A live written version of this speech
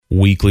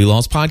Weekly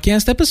Lost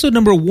Podcast, episode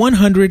number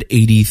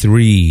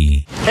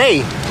 183.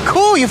 Hey,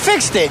 cool, you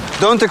fixed it.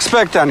 Don't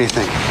expect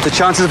anything. The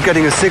chances of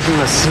getting a signal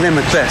are slim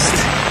at best.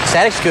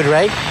 Static's good,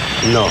 right?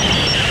 No.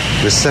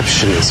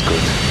 Reception is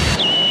good.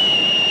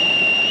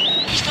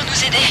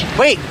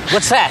 Wait,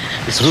 what's that?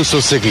 It's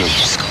Russo signal.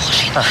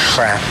 Oh,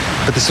 crap.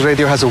 But this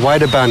radio has a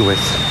wider bandwidth.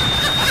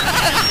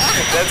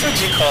 That's what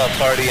you call a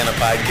party in a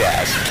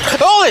podcast.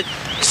 Hold it!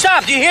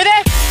 Stop, do you hear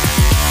that?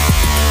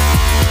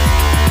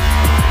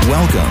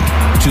 Welcome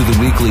to the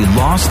weekly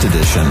Lost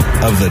edition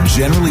of the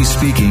Generally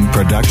Speaking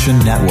Production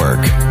Network.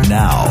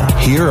 Now,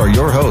 here are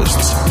your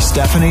hosts,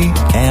 Stephanie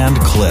and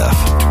Cliff.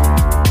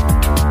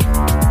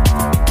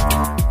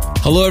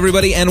 Hello,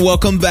 everybody, and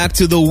welcome back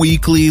to the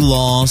Weekly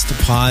Lost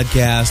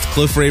Podcast.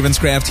 Cliff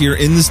Ravenscraft here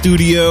in the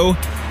studio.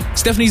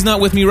 Stephanie's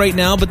not with me right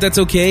now, but that's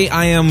okay.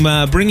 I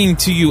am bringing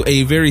to you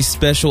a very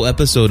special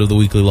episode of the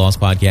Weekly Lost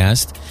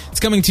Podcast.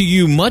 It's coming to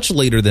you much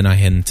later than I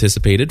had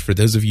anticipated, for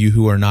those of you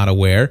who are not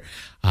aware,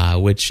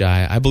 which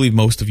I believe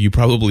most of you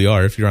probably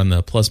are if you're on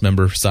the Plus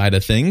member side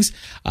of things.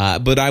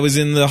 But I was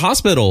in the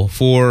hospital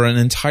for an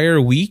entire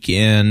week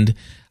and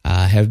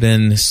have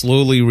been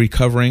slowly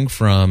recovering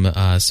from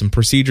some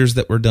procedures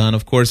that were done.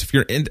 Of course, if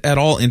you're at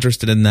all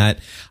interested in that,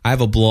 I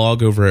have a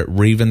blog over at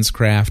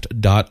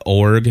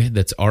ravenscraft.org.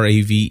 That's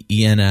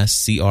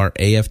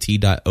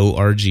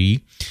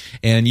ravenscraft.org.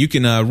 And you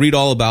can read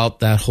all about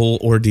that whole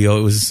ordeal.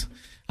 It was...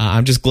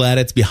 I'm just glad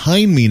it's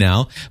behind me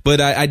now.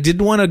 But I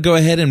did want to go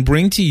ahead and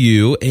bring to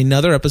you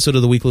another episode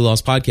of the Weekly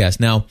Lost Podcast.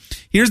 Now,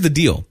 here's the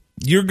deal.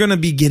 You're going to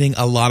be getting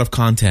a lot of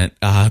content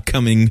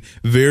coming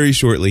very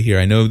shortly here.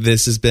 I know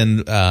this has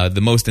been the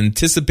most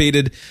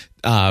anticipated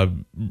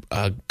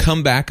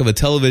comeback of a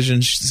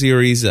television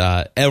series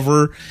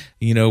ever.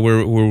 You know,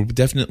 we're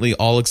definitely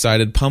all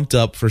excited, pumped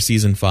up for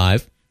season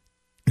 5.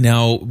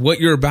 Now, what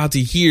you're about to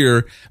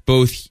hear,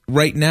 both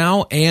right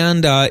now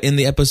and in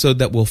the episode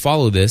that will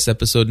follow this,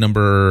 episode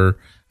number,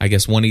 I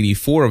guess,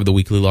 184 of the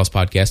Weekly Lost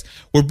Podcast,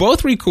 were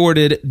both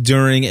recorded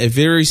during a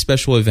very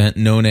special event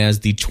known as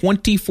the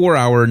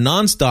 24-hour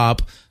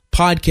nonstop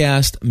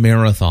podcast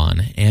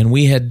marathon. And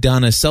we had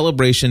done a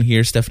celebration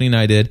here, Stephanie and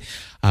I did,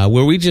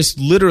 where we just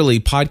literally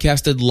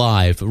podcasted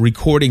live,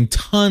 recording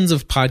tons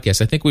of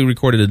podcasts. I think we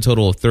recorded a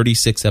total of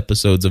 36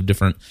 episodes of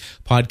different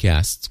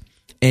podcasts.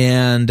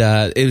 And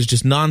it was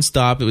just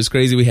nonstop. It was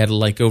crazy. We had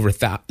like over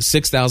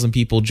 6,000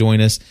 people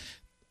join us.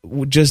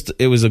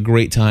 It was a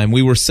great time.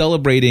 We were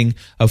celebrating,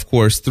 of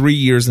course, 3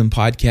 years in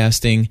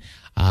podcasting.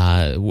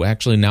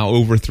 Actually, now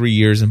over 3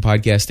 years in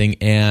podcasting.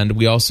 And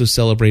we also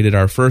celebrated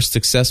our first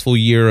successful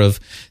year of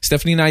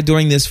Stephanie and I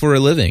doing this for a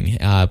living,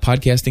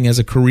 podcasting as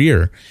a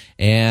career.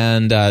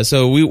 And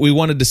so we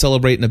wanted to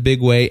celebrate in a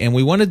big way. And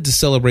we wanted to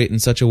celebrate in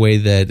such a way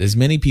that as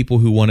many people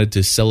who wanted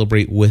to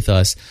celebrate with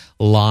us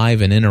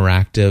live and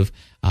interactive,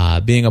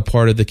 being a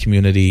part of the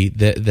community,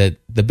 that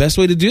the best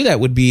way to do that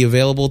would be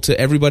available to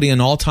everybody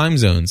in all time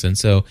zones. And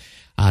so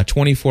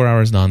 24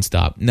 hours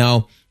nonstop.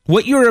 Now,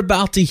 what you're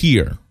about to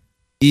hear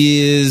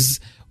is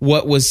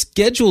what was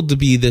scheduled to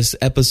be this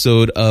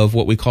episode of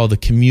what we call the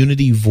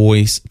Community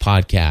Voice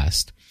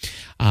Podcast.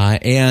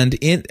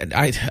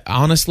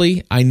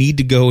 Honestly, I need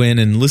to go in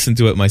and listen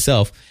to it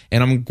myself,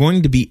 and I'm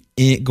going to be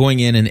going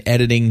in and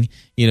editing,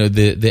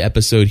 the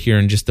episode here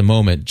in just a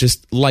moment,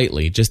 just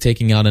lightly, just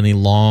taking out any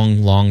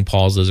long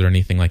pauses or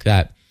anything like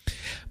that.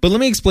 But let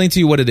me explain to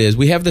you what it is.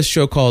 We have this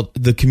show called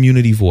The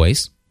Community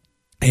Voice,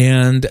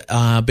 and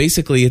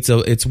basically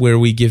it's where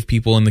we give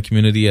people in the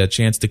community a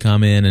chance to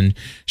come in and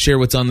share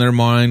what's on their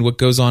mind, what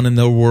goes on in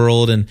their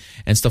world, and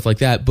stuff like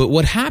that. But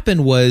what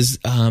happened was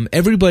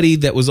everybody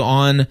that was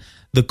on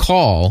the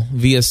call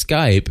via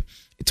Skype,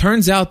 it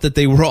turns out that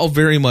they were all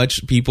very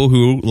much people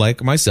who,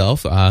 like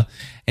myself,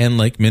 and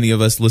like many of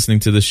us listening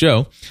to the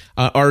show,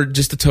 are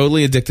just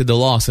totally addicted to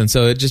Lost. And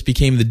so it just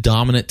became the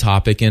dominant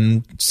topic.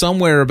 And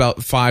somewhere about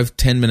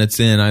 5-10 minutes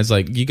in, I was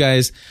like, you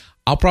guys,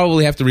 I'll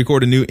probably have to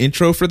record a new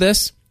intro for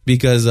this,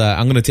 because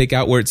I'm going to take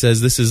out where it says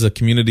this is a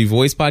Community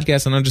Voice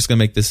Podcast, and I'm just going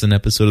to make this an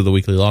episode of the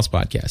Weekly Lost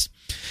Podcast.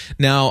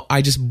 Now,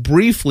 I just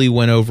briefly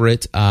went over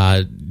it,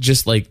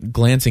 just like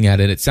glancing at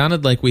it. It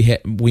sounded like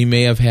we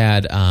may have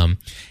had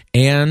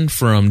Anne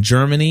from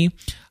Germany,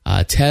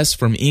 Tess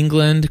from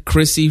England,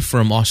 Chrissy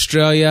from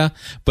Australia,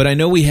 but I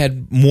know we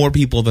had more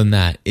people than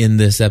that in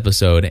this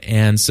episode.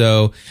 And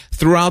so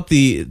throughout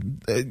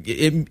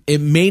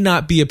it may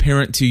not be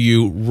apparent to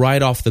you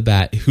right off the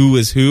bat who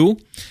is who,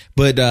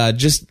 but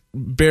just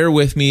bear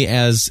with me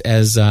as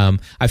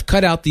I've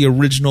cut out the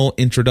original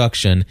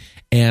introduction,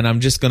 and I'm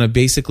just going to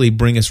basically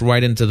bring us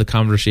right into the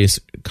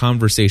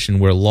conversation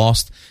where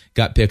Lost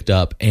got picked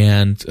up.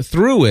 And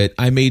through it,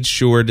 I made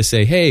sure to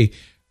say, hey,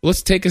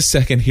 let's take a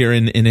second here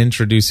and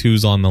introduce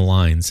who's on the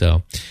line.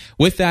 So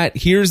with that,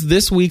 here's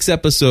this week's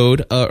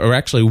episode, or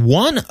actually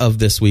one of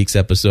this week's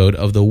episode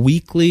of the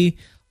Weekly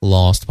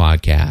Lost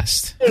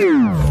Podcast.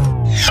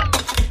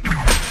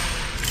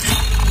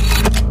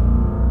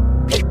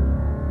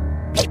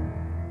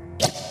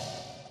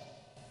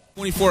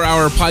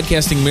 24-hour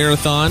podcasting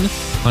marathon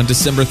on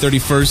December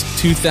 31st,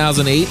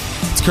 2008.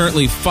 It's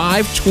currently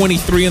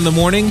 5:23 in the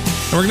morning,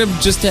 and we're going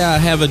to just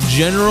have a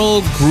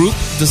general group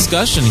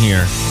discussion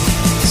here.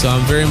 So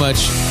I'm very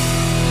much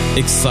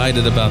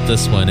excited about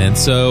this one. And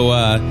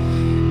so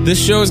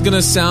this show is going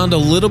to sound a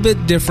little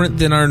bit different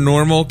than our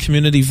normal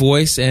community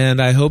voice,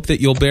 and I hope that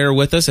you'll bear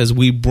with us as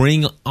we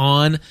bring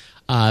on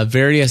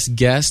various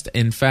guests.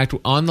 In fact,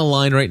 on the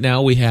line right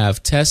now, we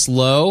have Tess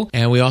Lowe,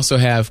 and we also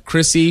have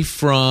Chrissy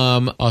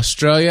from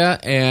Australia,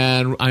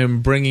 and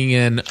I'm bringing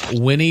in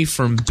Winnie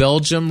from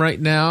Belgium right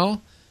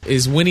now.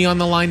 Is Winnie on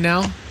the line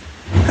now?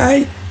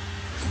 Hi.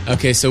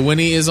 Okay, so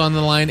Winnie is on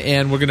the line,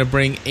 and we're going to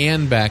bring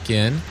Anne back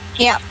in.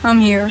 Yeah, I'm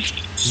here.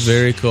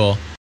 Very cool.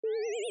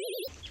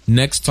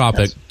 Next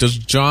topic. Does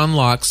John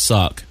Locke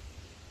suck?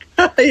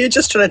 You're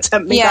just trying to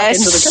tempt me back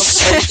into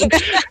the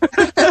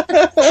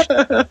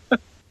conversation.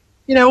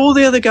 You know, all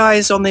the other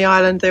guys on the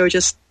island, they were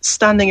just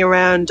standing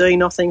around doing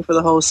nothing for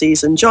the whole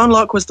season. John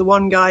Locke was the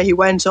one guy who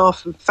went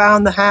off and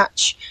found the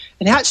hatch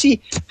and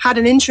actually had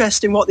an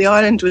interest in what the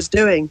island was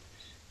doing.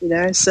 You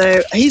know,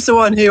 so he's the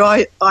one who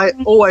I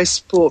always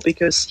support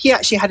because he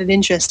actually had an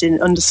interest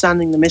in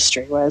understanding the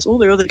mystery, whereas all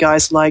the other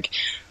guys are like,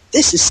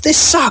 this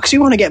sucks. We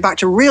want to get back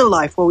to real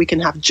life where we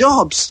can have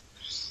jobs.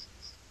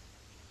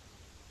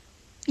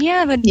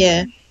 Yeah, but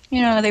you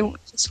know, they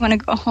just want to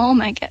go home,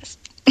 I guess.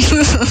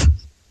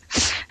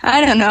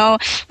 I don't know.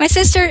 My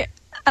sister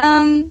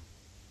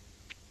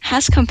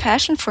has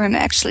compassion for him,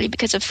 actually,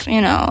 because of, you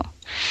know,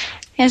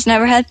 he has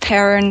never had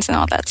parents and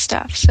all that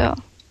stuff. So,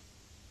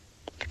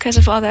 because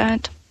of all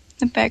that,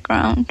 the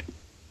background.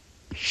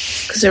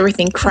 Because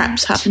everything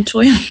crap's happened to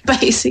him,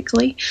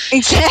 basically.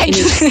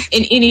 Exactly.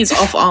 In his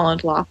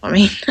off-island life, I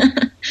mean.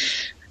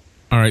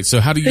 All right, so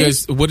how do you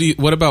guys?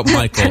 What about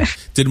Michael?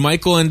 Did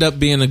Michael end up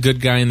being a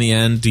good guy in the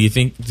end? Do you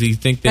think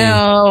they?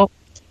 No.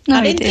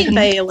 I didn't think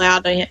they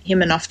allowed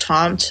him enough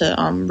time to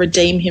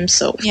redeem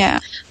himself. Yeah,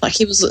 like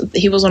he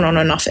wasn't on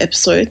enough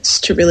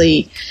episodes to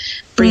really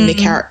bring the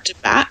character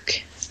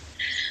back.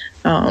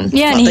 And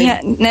he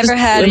never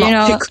had, you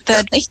know,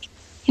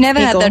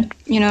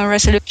 that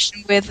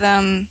resolution with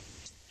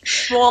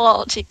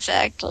Walt,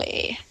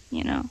 exactly.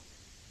 You know,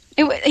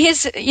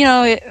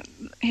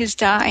 his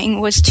dying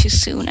was too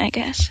soon, I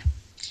guess.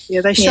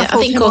 Yeah, they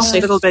shuffled him off a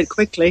little bit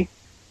quickly.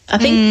 I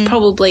think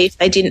probably if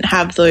they didn't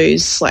have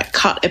those like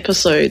cut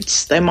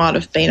episodes, they might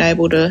have been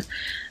able to,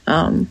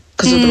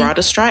 because of the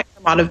writer's strike,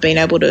 they might have been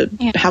able to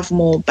have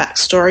more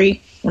backstory.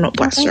 Well, not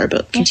backstory,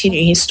 but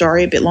continue his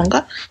story a bit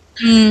longer.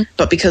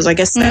 But because I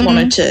guess they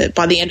wanted to,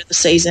 by the end of the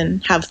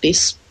season, have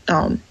this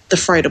the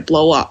freighter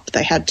blow up,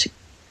 they had to,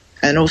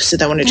 and obviously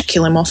they wanted to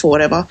kill him off or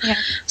whatever. Yeah.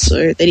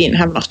 So they didn't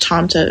have enough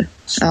time to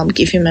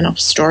give him enough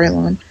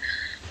storyline.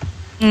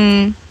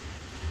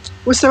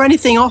 Was there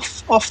anything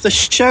off the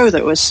show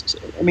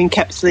that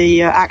kept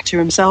the actor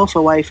himself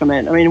away from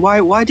it? I mean,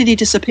 why did he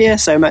disappear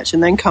so much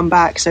and then come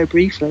back so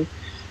briefly?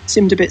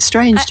 Seemed a bit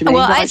strange to me.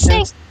 Well, I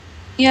think,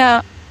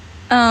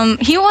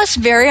 he was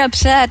very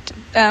upset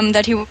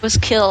that he was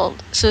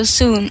killed so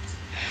soon.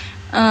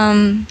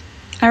 I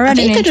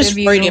think they just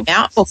wrote him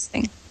out for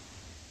thing.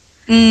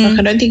 Like,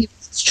 I don't think it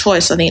was his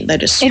choice. I think they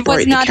just it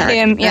was not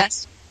him.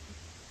 Yes,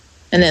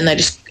 and then they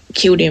just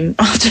killed him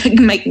after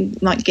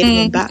getting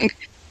him back.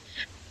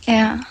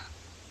 Yeah.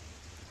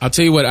 I'll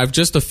tell you what, I've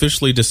just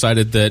officially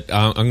decided that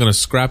I'm going to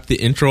scrap the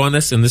intro on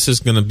this, and this is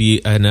going to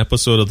be an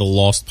episode of the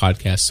Lost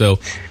podcast. So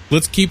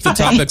let's keep the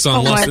topics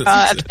on Lost. My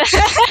God.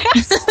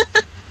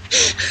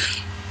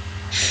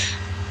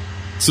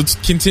 So let's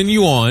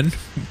continue on.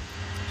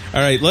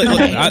 All right,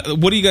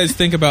 what do you guys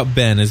think about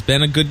Ben? Is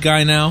Ben a good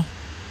guy now?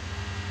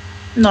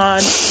 No,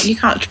 you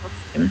can't trust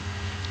him.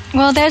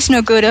 Well, there's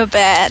no good or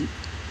bad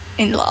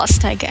in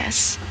Lost, I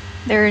guess.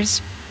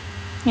 There's,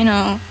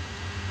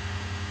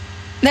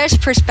 there's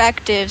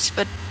perspectives,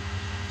 but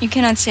you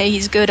cannot say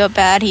he's good or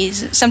bad.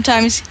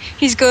 Sometimes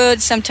he's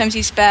good, sometimes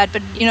he's bad.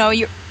 But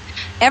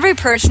every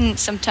person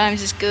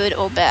sometimes is good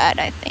or bad.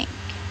 I think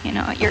you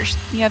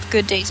have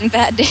good days and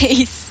bad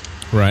days.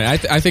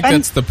 Right. I think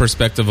that's the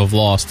perspective of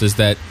Lost, is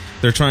that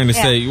they're trying to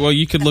say, well,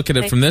 you could look at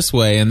it from this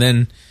way, and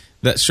then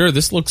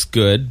this looks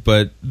good,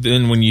 but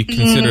then when you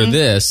consider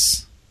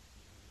this.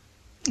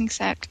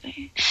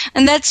 Exactly.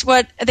 And that's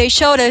what they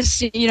showed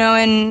us,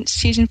 in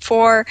season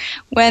 4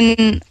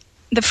 when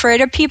the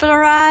freighter people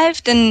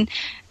arrived and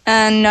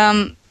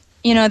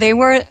they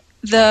were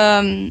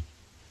the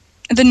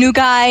new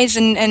guys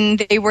and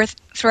they were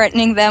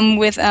threatening them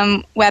with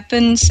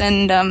weapons,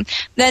 and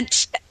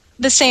that's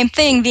the same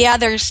thing the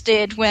others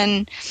did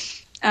when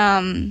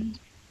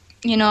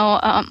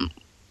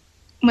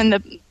when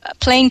the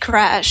plane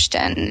crashed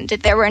and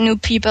there were new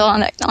people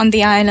on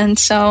the island.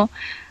 So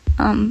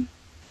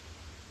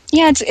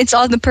it's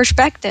all the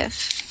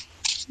perspective,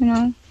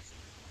 my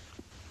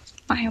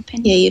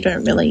opinion. Yeah,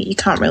 you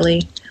can't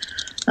really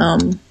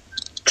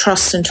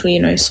trust until you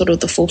know sort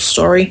of the full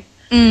story.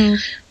 Well,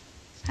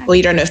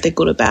 you don't know if they're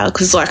good or bad,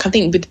 because I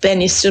think with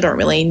Ben you still don't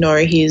really know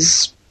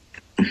his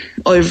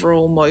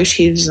overall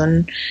motives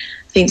and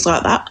things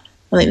like that.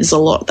 I think there's a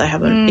lot they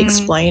haven't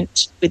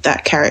explained with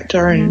that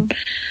character and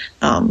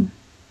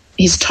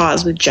his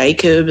ties with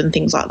Jacob and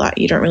things like that.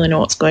 You don't really know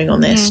what's going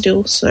on there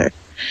still. So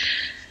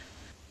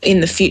in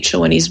the future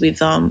when he's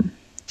with,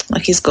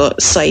 like he's got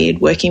Sayid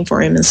working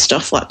for him and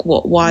stuff, like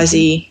why is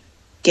he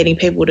getting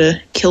people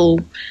to kill,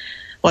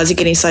 why is he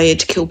getting Sayid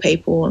to kill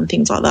people and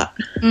things like that?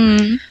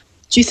 Do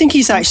you think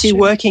he's actually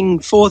working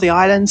for the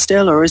island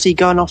still, or has he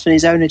gone off on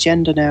his own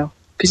agenda now?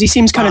 Because he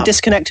seems kind of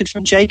disconnected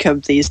from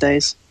Jacob these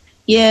days.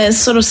 Yeah, it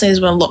sort of seems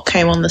when Locke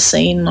came on the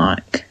scene,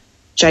 like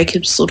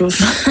Jacob sort of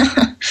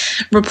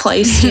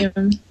replaced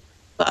him.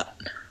 But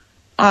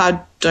I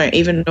don't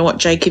even know what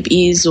Jacob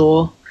is,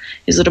 or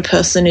is it a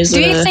person? Is Do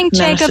it you a think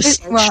Jacob is,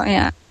 manifestation? well,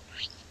 yeah,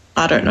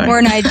 I don't know. or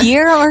an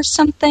idea or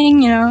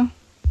something, you know?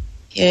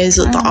 Yeah, is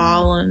it the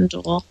island,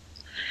 or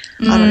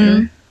I don't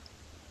know.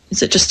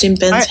 Is it just in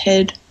Ben's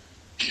head?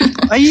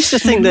 I used to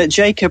think that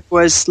Jacob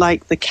was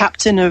like the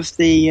captain of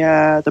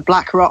the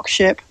Black Rock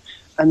ship,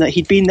 and that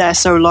he'd been there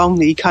so long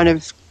that he kind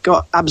of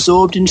got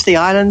absorbed into the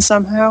island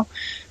somehow.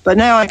 But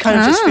now I kind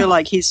of just feel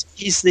like he's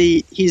just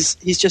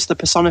the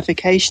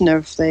personification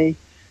of the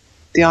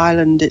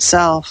island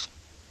itself.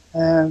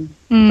 But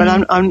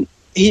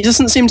he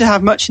doesn't seem to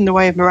have much in the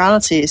way of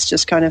morality. It's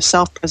just kind of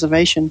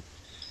self-preservation.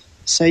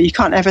 So you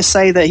can't ever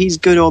say that he's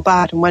good or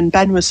bad. And when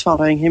Ben was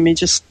following him, you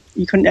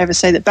couldn't ever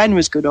say that Ben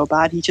was good or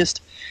bad. He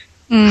just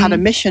had a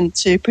mission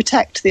to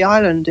protect the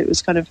island. It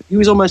was he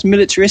was almost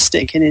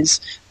militaristic and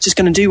is just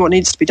going to do what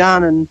needs to be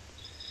done and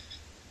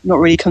not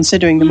really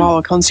considering the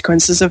moral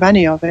consequences of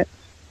any of it.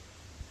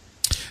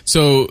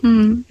 So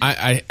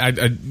I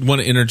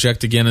want to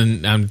interject again,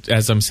 and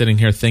as I'm sitting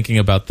here thinking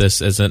about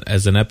this as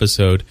an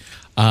episode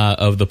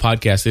of the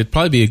podcast, it'd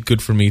probably be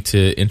good for me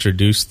to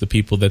introduce the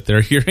people that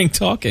they're hearing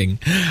talking.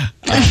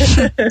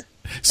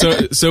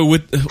 So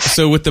with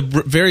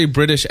the very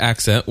British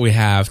accent, we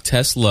have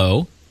Tess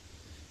Lowe.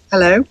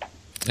 Hello.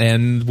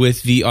 And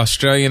with the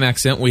Australian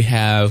accent, we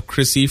have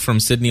Chrissy from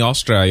Sydney,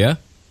 Australia.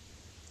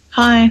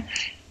 Hi.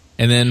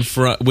 And then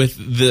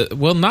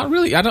not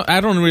really.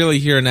 I don't really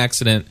hear an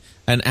accent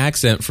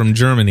from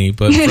Germany,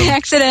 but An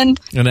accident.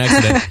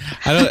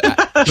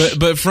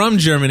 But from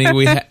Germany,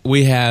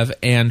 we have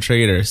Ann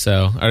Trader.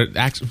 So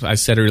I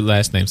said her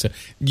last name. So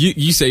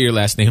you say your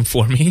last name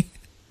for me.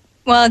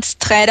 Well, it's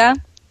Trader.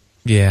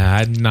 Yeah,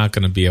 I'm not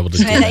going to be able to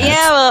do Trader. that.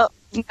 Yeah, well,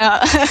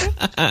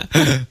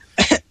 no.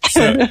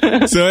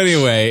 So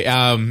anyway,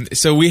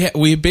 so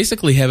we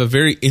basically have a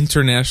very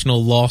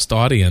international Lost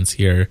audience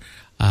here.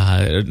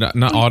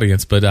 Not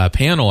audience, but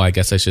panel, I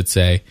guess I should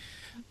say.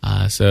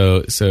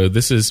 So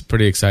this is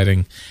pretty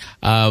exciting.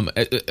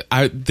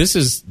 This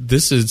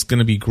is going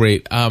to be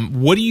great.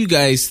 What do you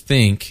guys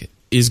think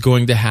is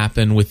going to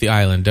happen with the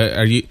island?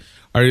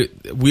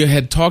 We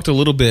had talked a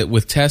little bit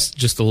with Tess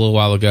just a little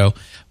while ago,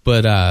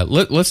 but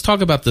let's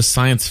talk about the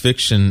science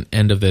fiction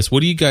end of this.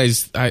 What do you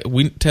guys?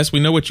 Tess, we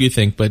know what you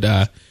think,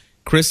 but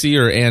Chrissy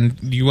or Ann,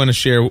 do you want to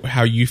share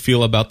how you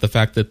feel about the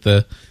fact that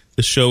the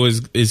show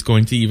is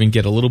going to even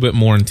get a little bit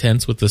more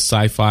intense with the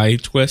sci-fi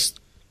twist?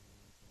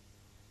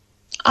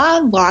 I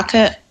like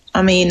it.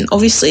 I mean,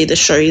 obviously the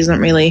show isn't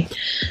really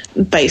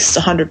based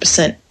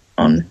 100%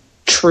 on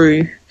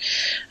true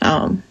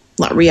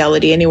like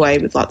reality anyway,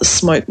 with like the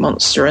smoke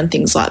monster and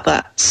things like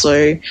that.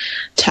 So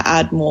to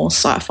add more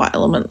sci-fi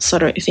elements, I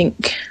don't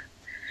think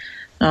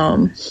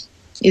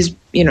is,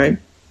 you know,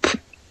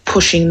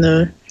 pushing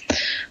the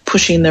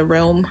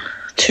realm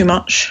too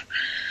much.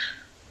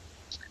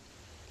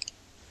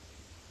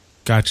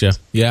 Gotcha.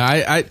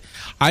 Yeah,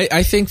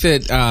 I think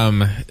that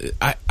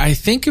I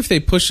think if they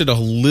push it a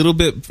little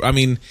bit, I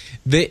mean,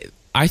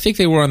 I think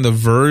they were on the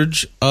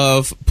verge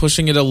of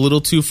pushing it a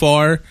little too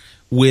far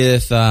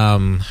with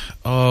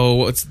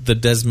what's the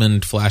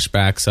Desmond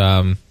flashbacks?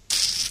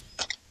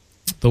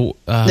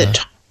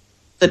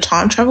 The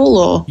time travel,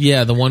 or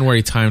the one where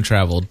he time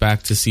traveled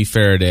back to see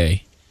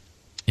Faraday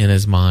in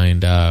his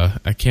mind.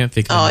 I can't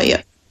think of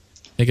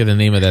think of the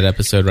name of that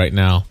episode right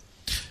now.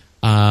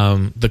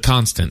 The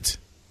Constant.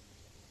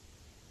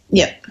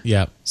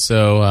 Yeah.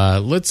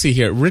 So let's see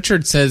here.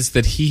 Richard says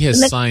that he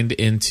has signed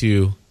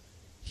into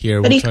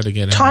here. We'll try to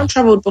get time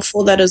traveled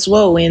before that as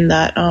well. In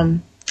that, I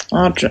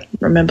don't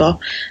remember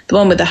the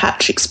one where the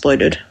hatch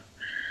exploded.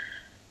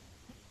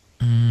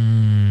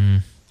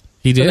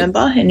 He did. Remember,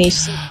 and when he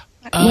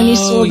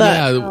saw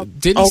that. Yeah.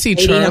 Did he see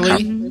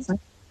Charlie?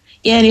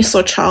 Yeah, and he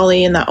saw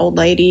Charlie and that old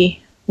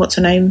lady. What's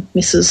her name?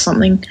 Mrs.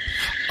 something.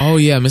 Oh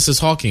yeah,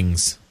 Mrs.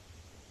 Hawkins.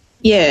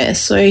 Yeah,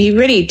 so he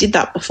really did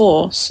that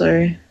before.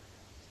 So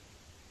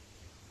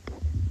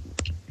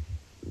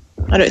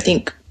I don't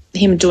think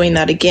him doing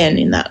that again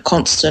in that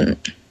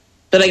Constant.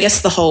 But I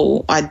guess the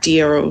whole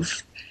idea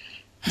of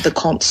the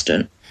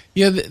Constant.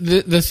 Yeah,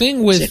 the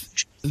thing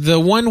with the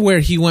one where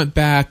he went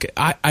back,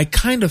 I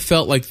kind of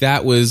felt like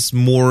that was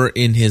more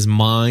in his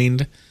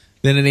mind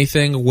than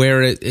anything,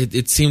 where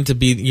it seemed to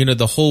be, you know,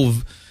 the whole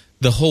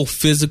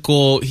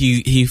physical,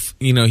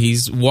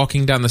 he's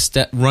walking down the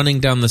step, running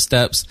down the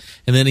steps,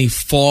 and then he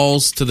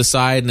falls to the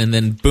side, and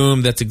then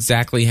boom, that's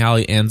exactly how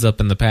he ends up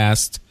in the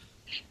past.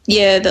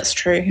 Yeah, that's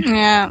true.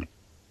 Yeah.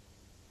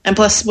 And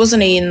plus,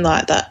 wasn't he in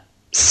like that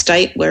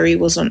state where he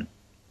wasn't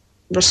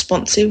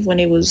responsive when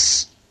he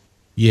was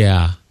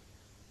Yeah.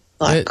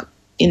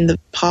 in the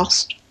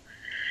past?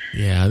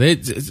 Yeah,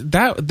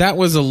 that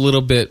was a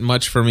little bit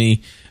much for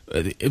me.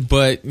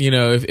 But, you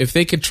know, if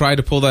they could try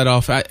to pull that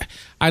off,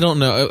 I don't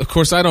know. Of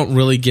course, I don't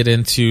really get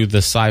into the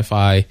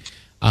sci-fi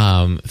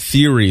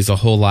theories a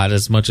whole lot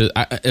as much as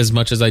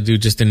I do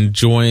just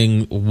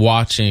enjoying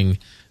watching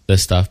the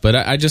stuff. But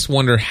I just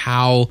wonder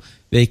how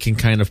they can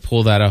kind of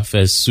pull that off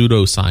as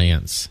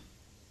pseudoscience.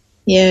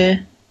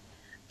 Yeah.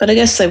 But I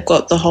guess they've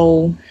got the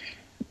whole,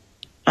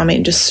 I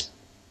mean, just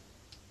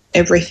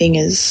everything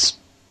is,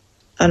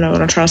 I don't know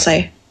what I'm trying to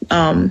say.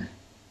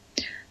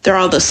 There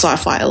are the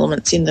sci-fi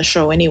elements in the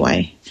show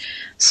anyway.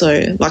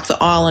 So, like the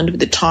island with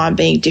the time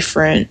being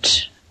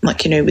different,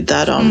 like, you know, with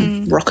that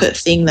rocket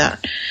thing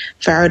that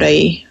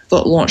Faraday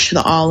got launched to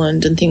the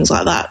island and things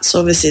like that. So,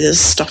 obviously, there's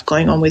stuff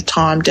going on with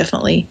time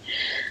definitely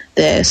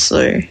there.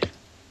 So,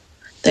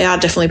 they are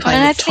definitely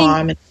playing with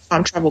time and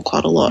time travel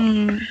quite a lot.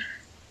 And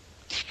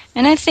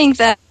I think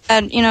that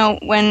you know,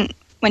 when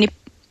he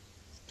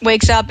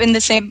wakes up in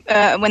the same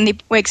when he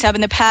wakes up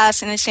in the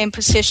past in the same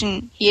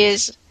position he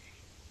is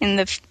in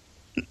the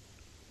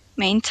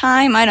main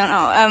time, I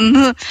don't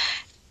know.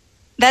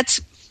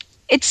 It's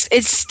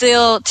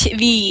still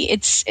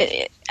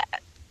TV.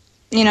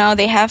 You know,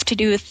 they have to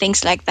do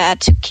things like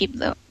that to keep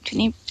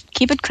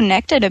it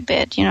connected a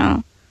bit, you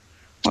know,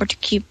 or to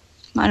keep,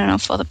 I don't know,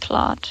 for the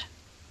plot,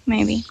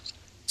 maybe.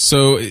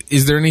 So,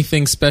 is there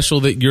anything special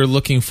that you're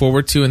looking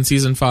forward to in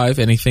season 5?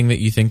 Anything that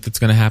you think that's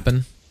going to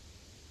happen?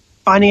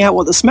 Finding out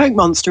what the smoke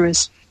monster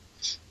is.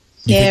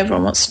 Yeah,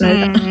 everyone wants to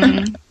know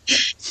that.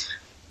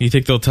 You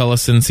think they'll tell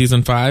us in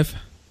season 5?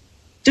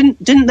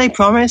 Didn't they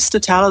promise to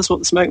tell us what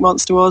the smoke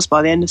monster was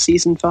by the end of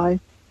season 5?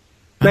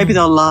 Maybe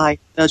they'll lie.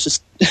 They'll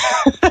just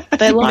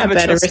they lie about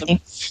everything.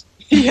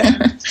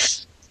 Yeah.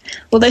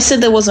 Well, they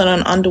said there wasn't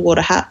an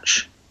underwater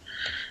hatch,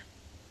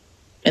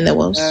 and there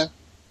was.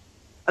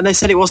 And they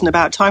said it wasn't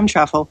about time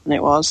travel, and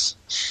it was.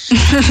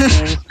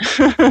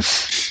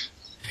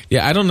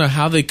 Yeah, I don't know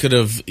how they could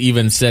have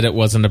even said it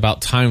wasn't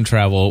about time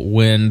travel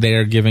when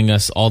they're giving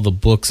us all the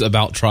books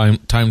about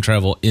time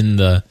travel in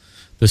the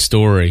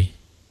story.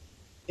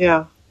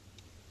 Yeah.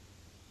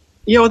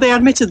 Yeah, well, they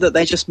admitted that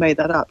they just made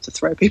that up to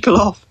throw people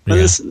off. But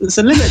there's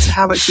a limit to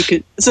how much you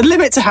can. There's a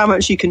limit to how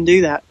much you can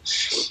do that.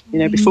 You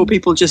know, before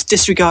people just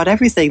disregard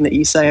everything that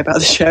you say about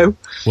the show.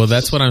 Well,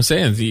 that's what I'm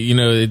saying. You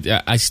know,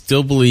 I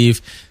still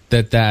believe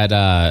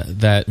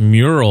that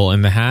mural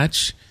in the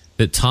hatch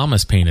that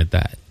Thomas painted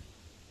that.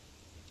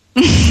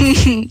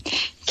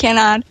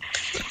 Cannot.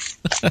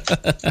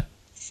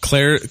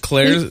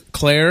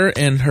 Claire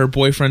and her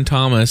boyfriend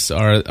Thomas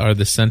are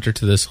the center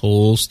to this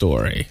whole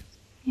story.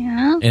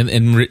 Yeah.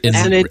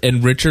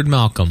 And Richard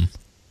Malcolm.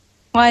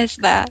 Why is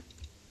that?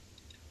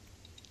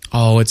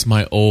 Oh, it's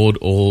my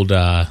old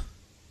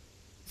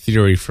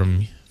theory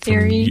from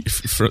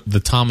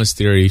the Thomas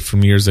theory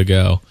from years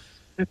ago.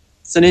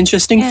 It's an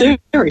interesting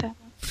theory. An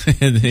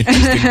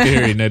interesting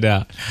theory, no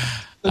doubt.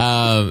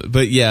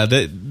 But yeah,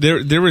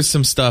 there was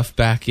some stuff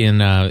back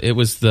in. It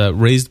was the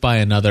Raised by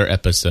Another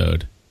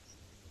episode.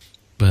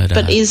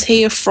 But is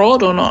he a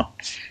fraud or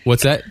not?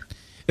 What's that?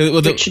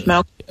 Richard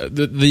Malcolm.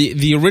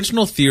 The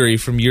original theory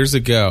from years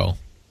ago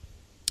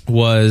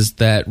was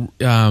that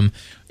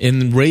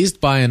in Raised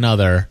by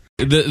Another,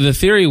 the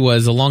theory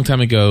was a long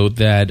time ago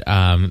that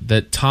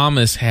that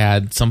Thomas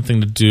had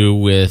something to do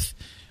with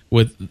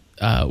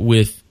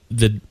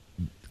the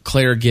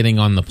Claire getting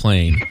on the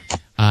plane.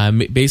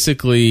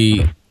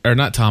 Basically, or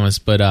not Thomas,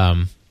 but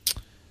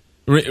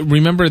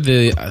remember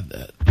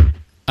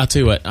I'll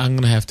tell you what, I'm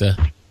going to have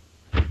to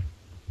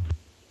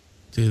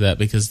do that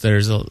because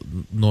there's a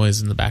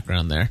noise in the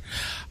background there.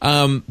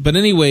 But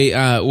anyway,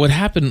 what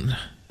happened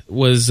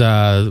was,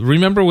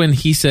 remember when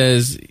he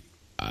says,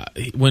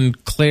 when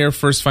Claire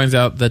first finds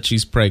out that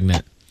she's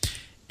pregnant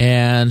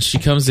and she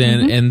comes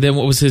in, and then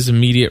what was his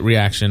immediate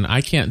reaction?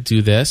 I can't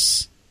do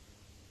this,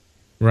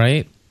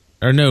 right?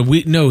 Or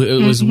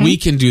it was we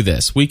can do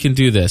this. We can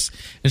do this.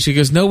 And she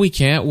goes, no, we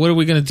can't. What are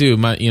we going to do?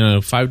 My,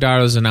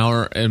 $5 an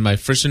hour in my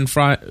fish and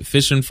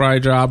fry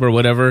job or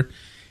whatever.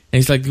 And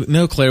he's like,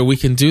 no, Claire, we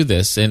can do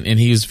this. And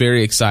he was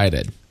very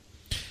excited.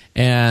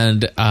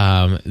 And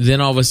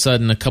then all of a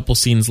sudden, a couple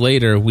scenes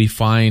later, we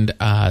find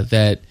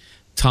that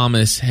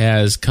Thomas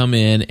has come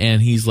in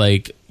and he's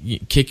like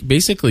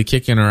basically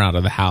kicking her out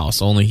of the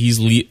house, only he's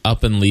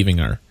up and leaving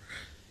her.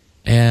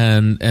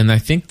 And I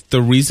think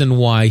the reason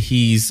why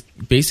he's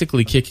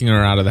basically kicking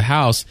her out of the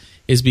house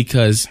is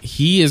because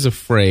he is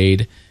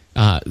afraid,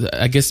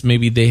 I guess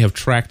maybe they have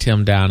tracked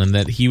him down, and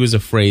that he was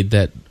afraid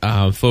that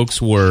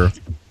folks were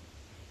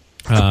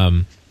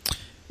going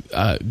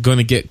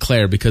to get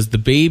Claire because the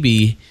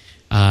baby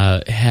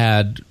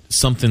had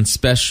something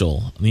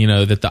special,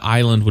 that the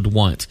island would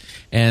want,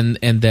 and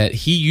that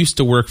he used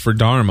to work for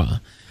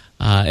Dharma.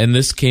 And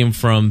this came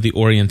from the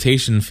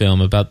orientation film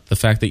about the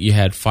fact that you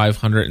had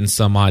 500 and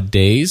some odd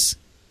days.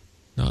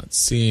 Not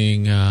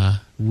seeing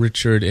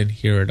Richard in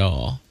here at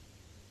all.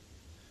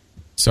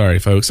 Sorry,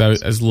 folks. I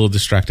was a little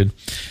distracted.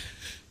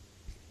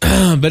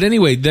 But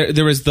anyway,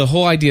 there was the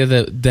whole idea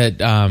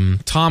that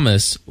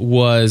Thomas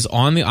was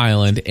on the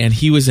island and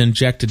he was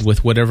injected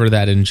with whatever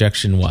that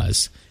injection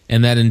was.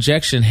 And that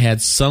injection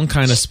had some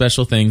kind of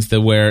special things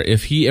that where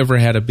if he ever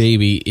had a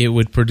baby, it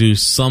would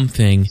produce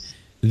something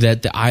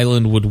that the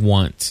island would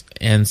want.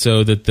 And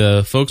so that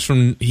the folks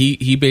from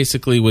he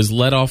basically was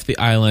let off the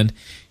island.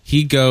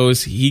 He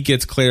goes, he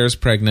gets Claire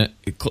pregnant,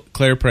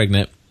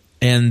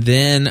 and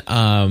then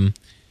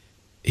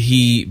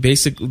he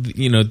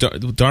basically,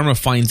 Dharma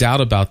finds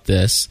out about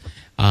this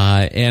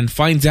and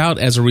finds out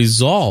as a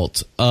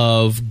result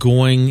of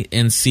going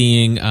and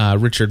seeing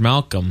Richard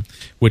Malcolm,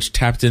 which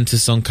tapped into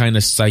some kind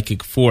of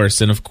psychic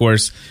force. And of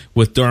course,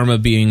 with Dharma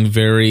being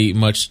very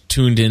much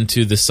tuned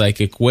into the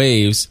psychic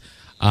waves,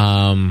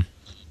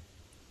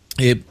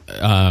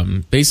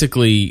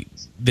 basically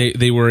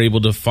they were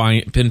able to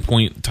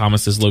pinpoint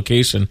Thomas's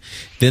location.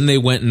 Then they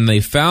went and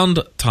they found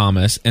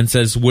Thomas and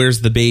says,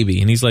 "Where's the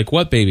baby?" And he's like,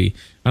 "What baby?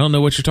 I don't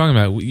know what you're talking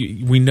about.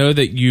 We know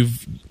that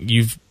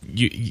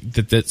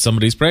that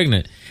somebody's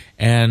pregnant,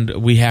 and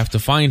we have to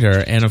find her."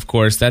 And of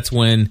course, that's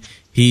when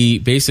he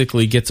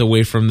basically gets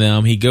away from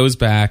them. He goes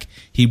back.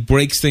 He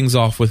breaks things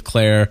off with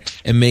Claire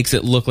and makes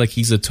it look like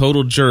he's a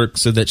total jerk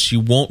so that she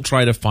won't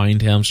try to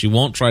find him. She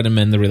won't try to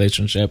mend the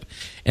relationship.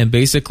 And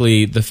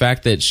basically, the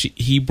fact that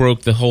he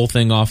broke the whole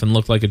thing off and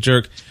looked like a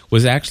jerk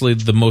was actually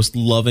the most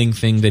loving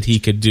thing that he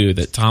could do.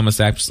 That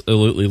Thomas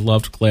absolutely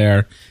loved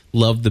Claire,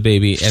 loved the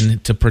baby,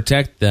 and to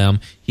protect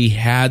them, he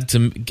had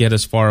to get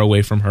as far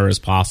away from her as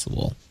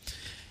possible.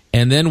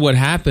 And then what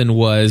happened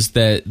was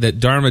that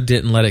Dharma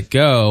didn't let it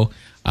go.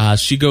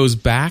 She goes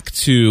back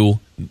to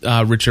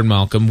Richard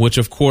Malcolm, which,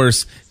 of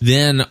course,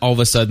 then all of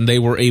a sudden they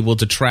were able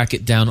to track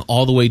it down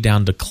all the way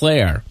down to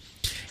Claire.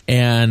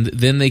 And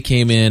then they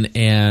came in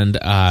and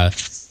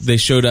they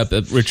showed up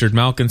at Richard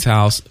Malcolm's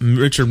house.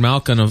 Richard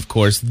Malcolm, of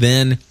course,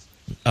 then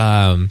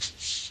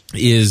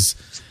is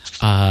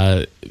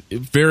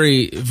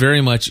very,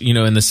 very much,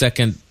 in the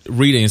second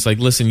reading, it's like,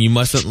 listen, you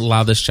mustn't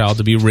allow this child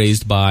to be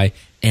raised by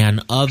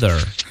an other,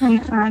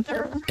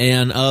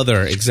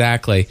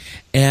 exactly.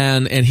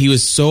 And he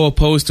was so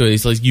opposed to it.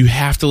 He's like, you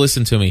have to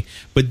listen to me.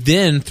 But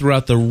then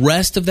throughout the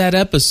rest of that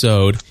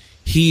episode,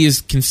 he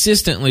is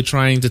consistently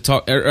trying to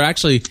talk, or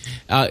actually,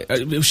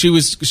 she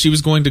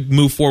was going to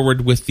move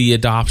forward with the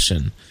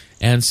adoption.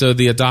 And so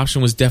the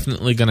adoption was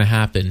definitely going to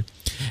happen.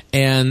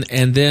 And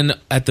then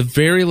at the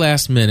very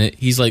last minute,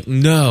 he's like,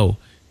 no,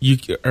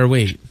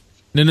 wait.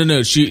 No.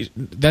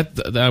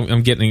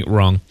 I'm getting it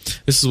wrong.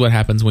 This is what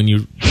happens when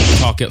you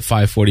talk at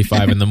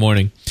 5:45 in the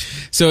morning.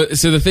 So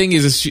the thing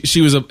is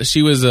she was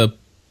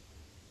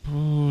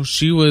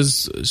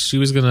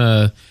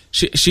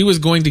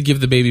going to give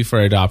the baby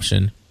for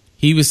adoption.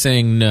 He was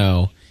saying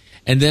no.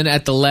 And then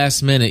at the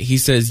last minute, he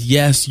says,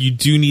 yes, you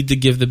do need to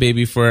give the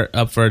baby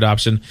up for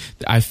adoption.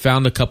 I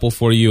found a couple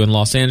for you in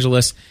Los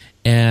Angeles.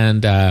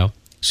 And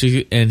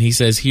he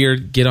says, here,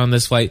 get on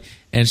this flight.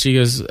 And she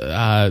goes,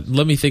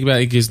 let me think about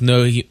it. He goes,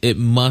 no, it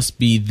must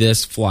be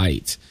this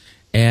flight.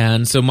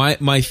 And so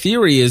my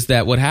theory is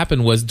that what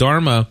happened was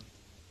Dharma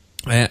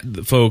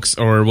folks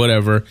or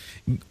whatever,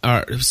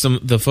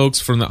 the folks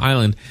from the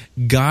island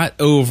got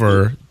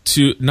over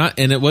to not,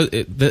 and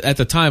at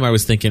the time I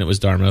was thinking it was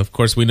Dharma. Of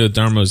course, we know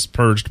Dharma was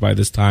purged by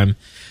this time.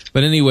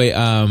 But anyway,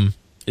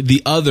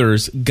 the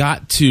others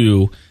got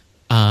to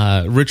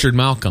Richard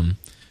Malcolm.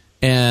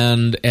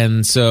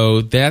 And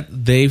so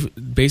that they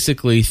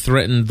basically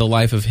threatened the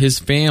life of his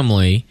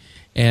family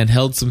and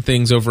held some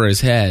things over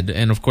his head.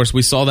 And of course,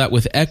 we saw that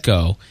with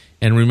Echo.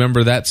 And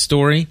remember that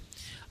story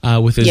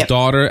with his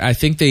daughter? I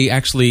think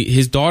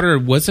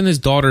wasn't his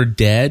daughter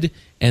dead,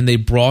 and they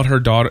brought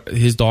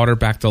his daughter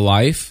back to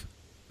life.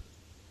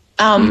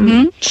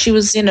 She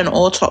was in an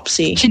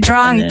autopsy. She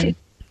drowned.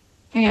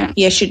 Yeah,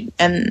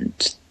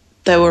 and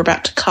they were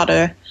about to cut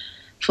her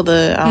for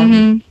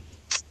the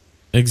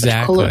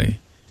exactly.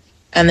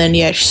 And then,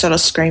 she started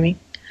screaming.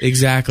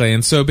 Exactly.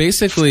 And so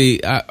basically,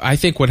 I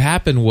think what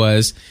happened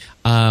was,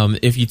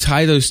 if you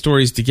tie those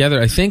stories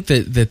together, I think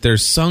that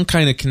there's some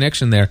kind of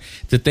connection there,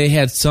 that they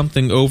had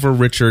something over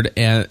Richard.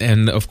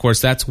 And of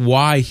course, that's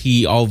why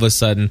he all of a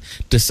sudden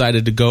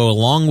decided to go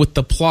along with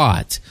the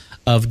plot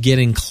of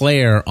getting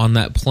Claire on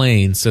that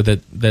plane so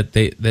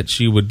that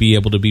she would be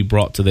able to be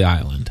brought to the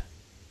island.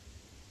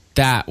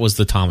 That was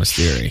the Thomas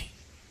theory.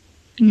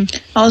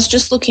 I was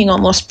just looking on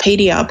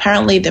Lostpedia.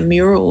 Apparently, the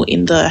mural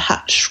in the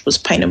hatch was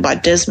painted by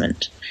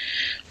Desmond.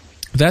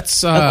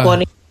 That's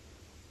according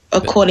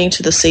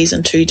to the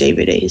season 2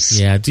 DVDs.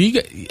 Yeah. Do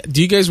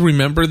you guys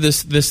remember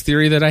this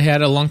theory that I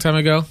had a long time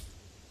ago?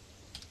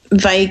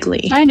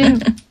 Vaguely, I do.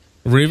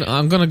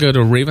 I'm going to go to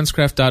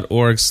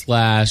ravenscraft.org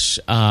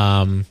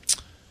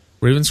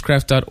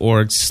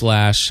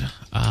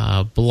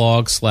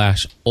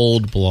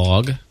 /blog/old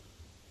blog.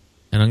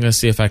 And I'm going to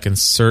see if I can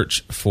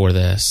search for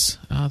this.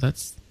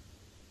 It's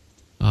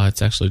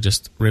actually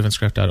just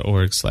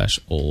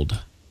ravenscraft.org/old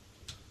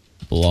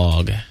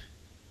blog.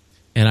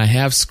 And I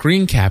have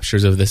screen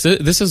captures of this.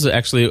 This is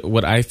actually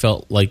what I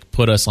felt like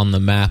put us on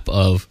the map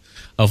of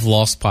of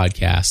Lost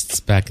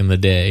podcasts back in the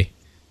day.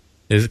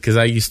 Because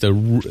I used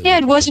to... Yeah,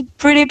 it was a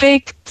pretty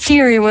big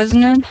theory,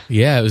 wasn't it?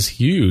 Yeah, it was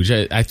huge.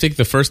 I think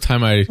the first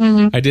time I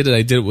did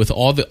it with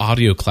all the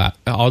audio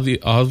all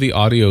the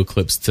audio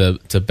clips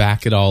to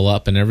back it all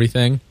up and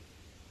everything.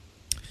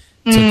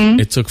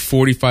 It took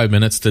 45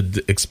 minutes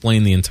to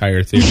explain the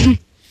entire theory.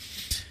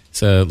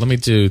 So let me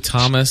do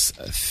Thomas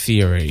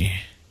theory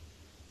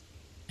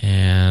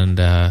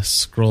and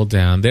scroll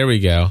down. There we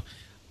go.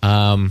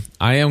 I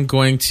am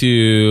going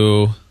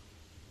to...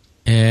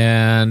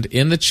 And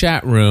in the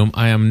chat room,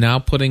 I am now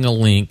putting a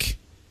link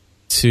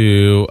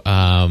to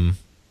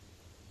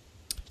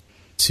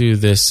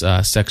this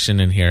section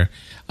in here.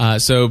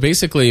 So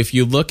basically, if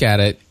you look at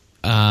it,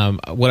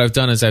 what I've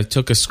done is I've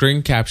took a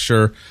screen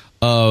capture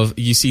of,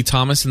 you see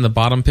Thomas in the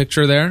bottom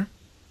picture there?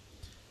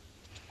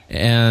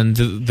 And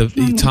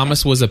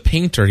Thomas was a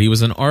painter. He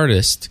was an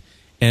artist.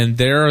 And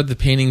there are the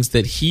paintings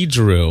that he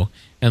drew.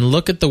 And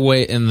look at the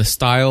way and the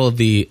style of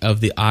the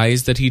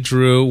eyes that he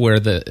drew, where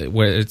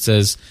it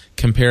says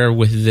compare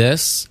with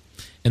this,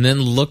 and then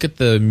look at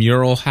the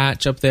mural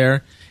hatch up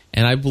there.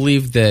 And I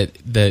believe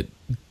that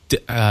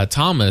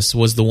Thomas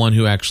was the one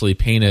who actually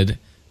painted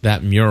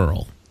that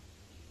mural.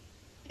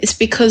 It's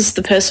because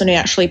the person who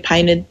actually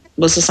painted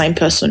was the same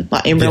person,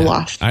 like in real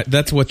life.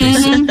 That's what they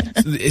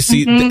said.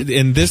 See,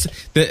 in this,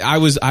 I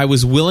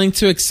was willing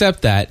to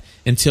accept that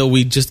until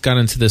we just got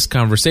into this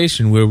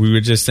conversation where we were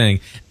just saying,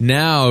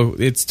 now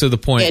it's to the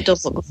point. Yeah, it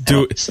does look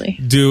obviously.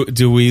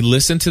 Do we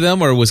listen to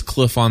them, or was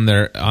Cliff on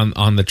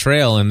the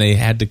trail and they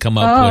had to come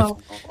up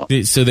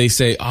with? So they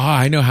say,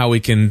 I know how we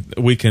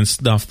can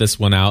snuff this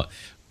one out.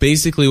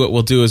 Basically, what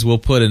we'll do is we'll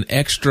put an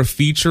extra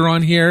feature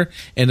on here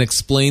and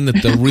explain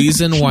that the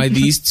reason why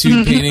these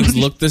two paintings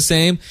look the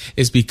same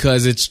is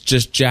because it's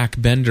just Jack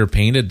Bender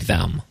painted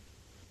them.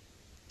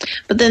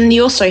 But then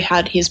you also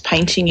had his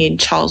painting in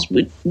Charles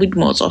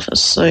Widmore's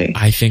office, so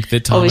I think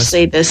that Thomas,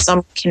 obviously there's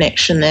some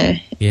connection there.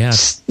 Yeah.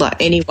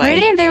 Like anyway,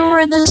 really, they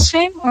were the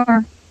same,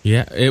 or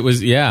yeah, it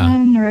was. Yeah, I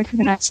didn't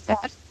recognize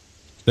that.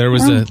 There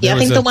was a. I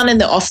think the one in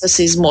the office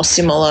is more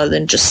similar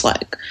than just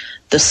like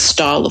the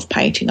style of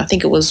painting. I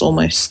think it was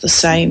almost the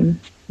same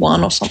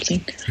one or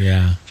something.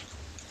 Yeah.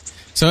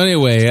 So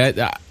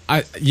anyway,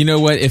 I you know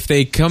what? If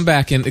they come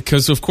back and,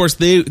 because of course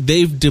they've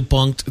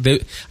debunked.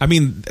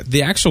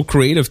 The actual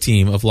creative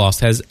team of Lost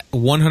has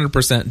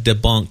 100%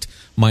 debunked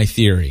my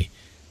theory,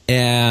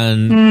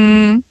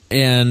 and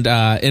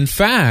in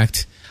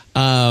fact,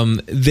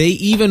 they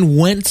even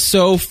went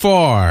so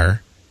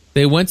far.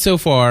 They went so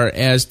far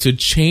as to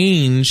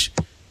change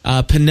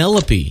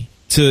Penelope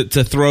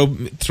to throw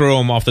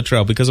him off the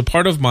trail, because a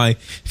part of my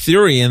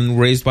theory, and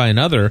raised by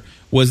another,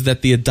 was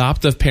that the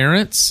adoptive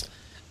parents,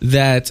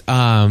 that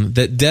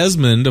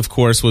Desmond, of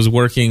course, was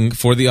working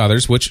for the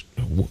others, which,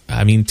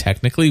 I mean,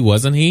 technically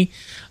wasn't he?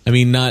 I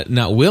mean,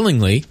 not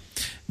willingly,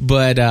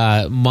 but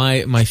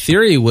my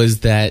theory was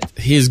that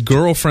his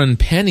girlfriend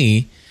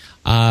Penny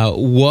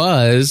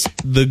was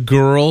the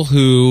girl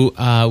who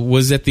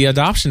was at the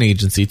adoption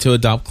agency to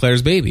adopt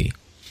Claire's baby.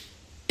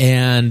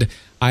 And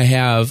I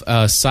have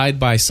a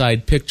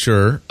side-by-side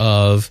picture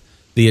of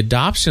the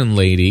adoption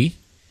lady.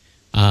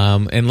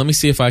 And let me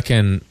see if I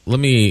can...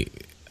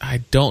 I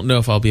don't know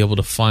if I'll be able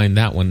to find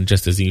that one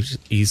just as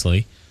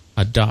easily.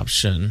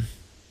 Adoption.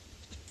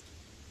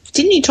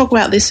 Didn't you talk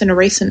about this in a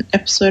recent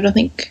episode, I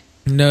think?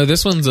 No,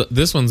 this one's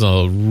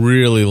a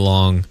really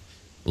long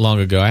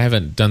ago. I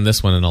haven't done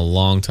this one in a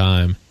long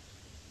time.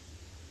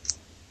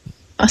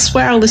 I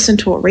swear I listened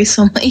to it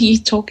recently. You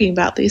talking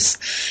about this?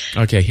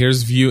 Okay,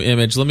 here's view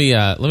image. Let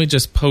me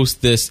just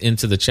post this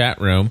into the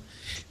chat room.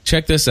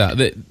 Check this out.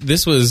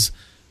 This was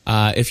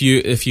if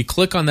you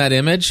click on that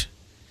image,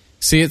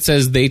 see it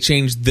says they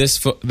changed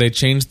they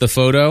changed the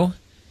photo.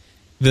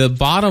 The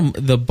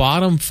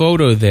bottom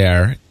photo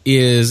there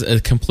is a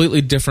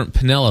completely different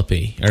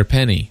Penelope or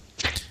Penny.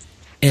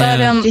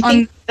 And do you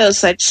think they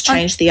just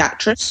changed the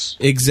actress?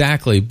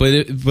 Exactly,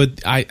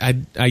 but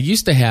I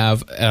used to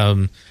have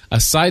a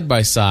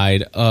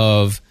side-by-side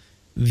of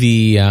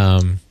the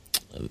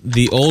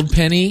old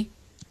Penny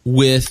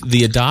with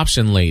the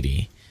adoption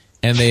lady,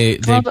 and they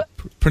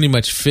pretty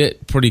much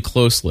fit pretty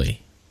closely.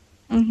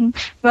 Mm-hmm.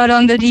 But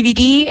on the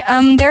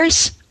DVD,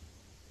 there's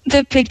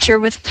the picture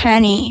with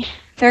Penny.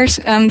 There's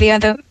the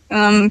other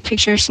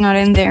picture's not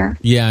in there.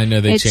 Yeah, I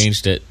know they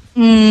changed it.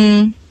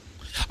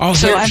 Oh,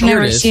 so I've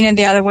never seen it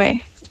the other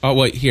way. Oh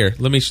wait, here.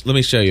 Let me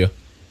show you.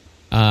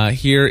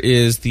 Here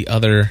is the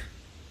other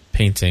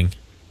painting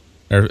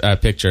or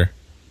picture.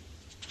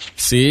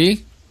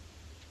 See?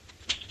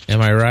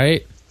 Am I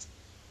right?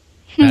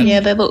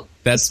 Yeah, they look.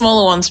 The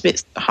smaller one's a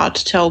bit hard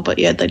to tell, but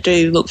yeah, they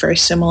do look very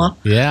similar.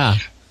 Yeah.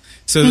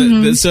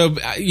 So, so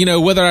you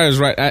know, whether I was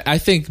right, I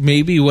think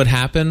maybe what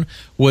happened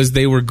was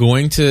they were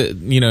going to,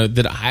 you know,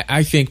 that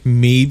I think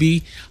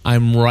maybe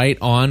I'm right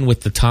on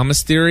with the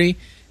Thomas theory.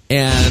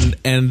 And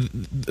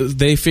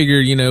they figure,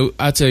 you know,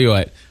 I'll tell you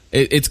what,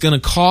 it's going to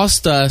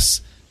cost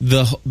us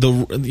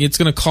it's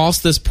going to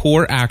cost this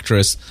poor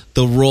actress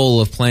the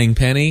role of playing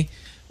Penny,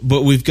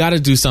 but we've got to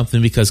do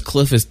something because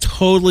Cliff is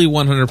totally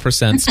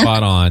 100%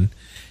 spot on,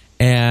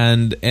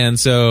 And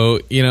so,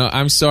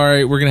 I'm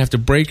sorry, we're going to have to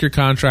break your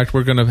contract.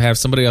 We're going to have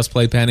somebody else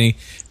play Penny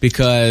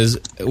because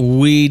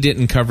we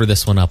didn't cover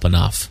this one up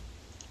enough.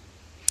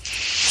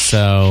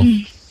 So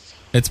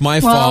it's my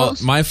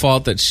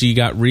fault that she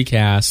got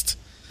recast.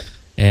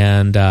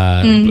 And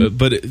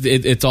but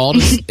it's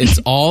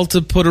all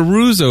to put a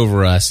ruse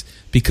over us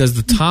because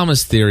the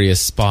Thomas theory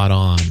is spot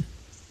on.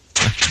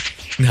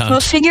 No. We'll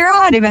figure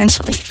out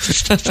eventually.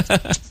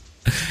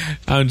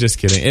 I'm just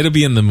kidding. It'll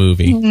be in the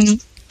movie.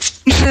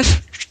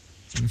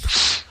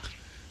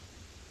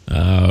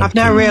 I've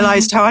now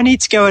realised how I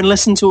need to go and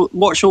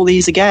watch all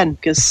these again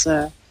because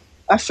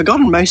I've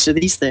forgotten most of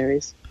these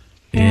theories.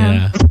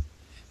 Yeah.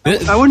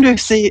 I wonder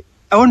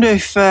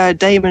if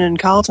Damon and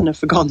Carlton have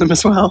forgotten them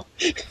as well.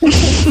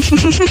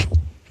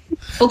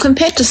 Well,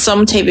 compared to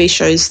some TV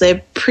shows,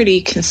 they're pretty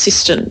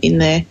consistent in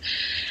their,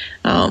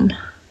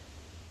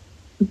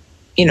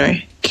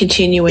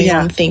 continuing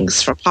on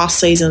things from past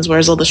seasons,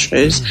 whereas other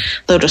shows,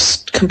 they'll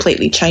just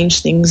completely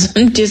change things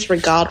and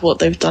disregard what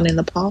they've done in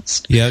the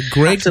past. Yeah,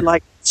 Greg. After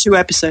like 2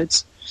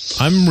 episodes.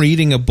 I'm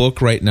reading a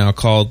book right now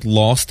called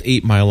Lost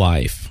Ate My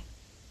Life.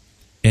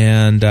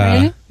 And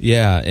really?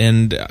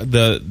 and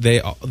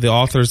the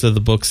authors of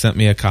the book sent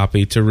me a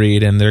copy to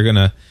read, and they're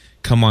gonna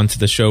come on to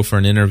the show for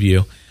an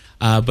interview.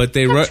 But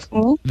they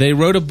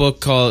wrote a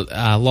book called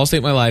Lost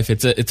Ate My Life.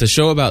 It's a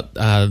show about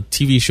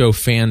TV show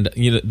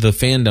the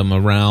fandom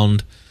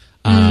around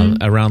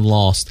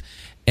Lost,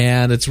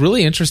 and it's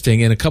really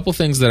interesting. And a couple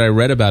things that I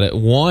read about it.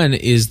 One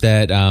is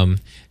that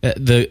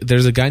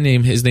there's a guy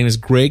his name is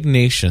Greg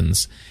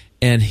Nations,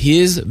 and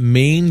his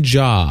main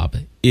job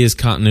is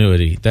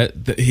continuity. That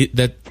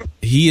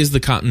he is the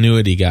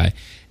continuity guy.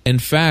 In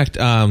fact,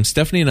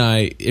 Stephanie and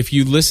I, if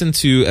you listen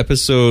to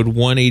episode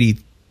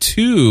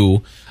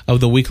 182 of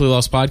the Weekly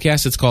Lost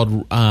podcast, it's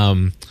called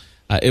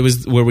it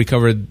was where we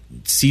covered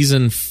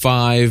season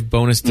 5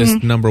 bonus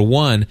disc number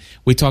 1.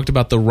 We talked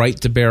about the right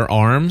to bear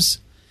arms,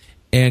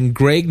 and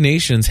Greg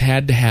Nations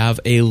had to have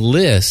a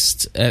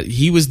list.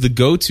 He was the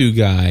go-to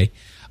guy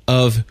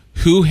of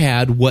who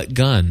had what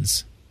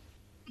guns.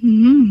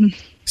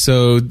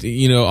 So,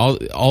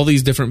 all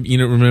these different,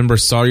 remember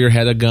Sawyer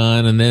had a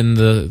gun, and then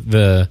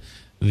the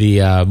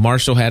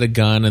Marshall had a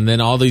gun, and then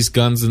all these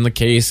guns in the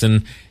case,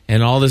 and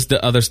all this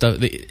other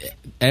stuff.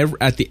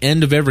 At the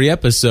end of every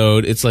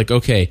episode, it's like,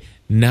 okay,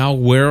 now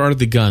where are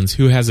the guns?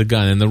 Who has a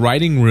gun? In the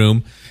writing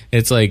room,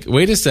 it's like,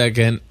 wait a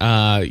second,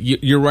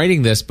 you're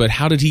writing this, but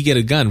how did he get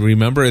a gun?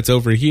 Remember, it's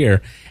over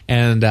here.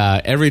 And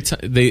every time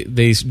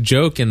they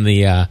joke in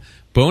the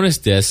bonus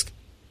disc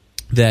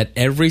that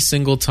every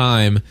single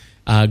time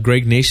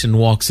Greg Nation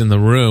walks in the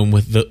room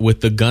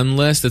with the gun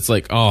list, it's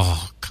like,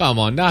 oh, come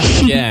on, not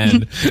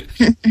again.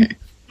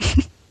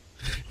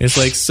 It's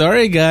like,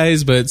 sorry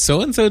guys, but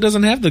so and so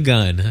doesn't have the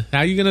gun. How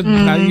are you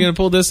gonna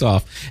pull this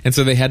off? And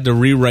so they had to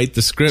rewrite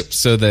the script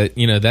so that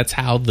that's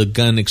how the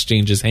gun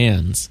exchanges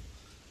hands.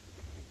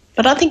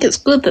 But I think it's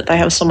good that they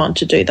have someone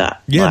to do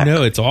that. Yeah,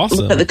 it's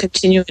awesome. Look at the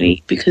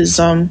continuity because,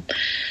 a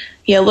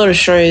lot of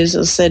shows,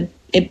 as I said,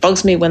 it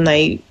bugs me when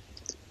they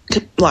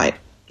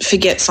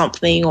forget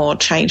something or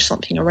change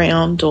something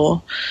around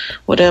or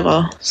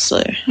whatever.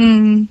 So.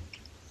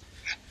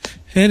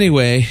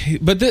 Anyway,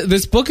 but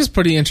this book is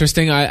pretty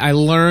interesting. I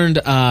learned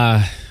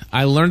a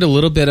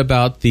little bit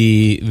about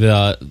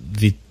the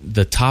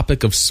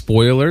topic of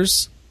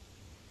spoilers.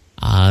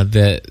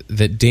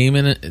 That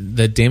Damon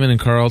and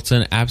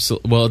Carlton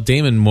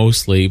Damon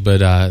mostly, but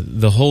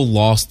the whole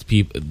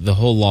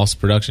Lost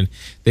production,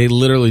 they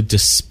literally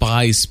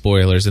despise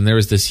spoilers. And there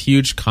was this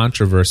huge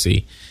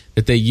controversy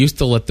that they used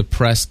to let the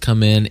press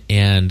come in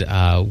and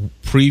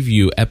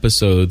preview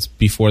episodes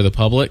before the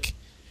public.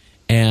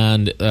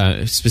 And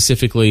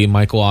specifically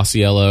Michael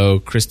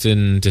Ausiello,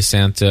 Kristen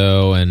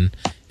DeSanto,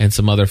 and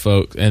some other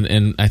folk,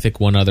 and I think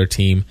one other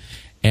team,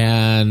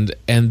 and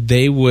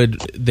they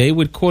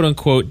would quote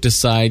unquote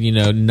decide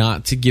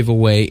not to give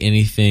away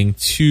anything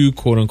too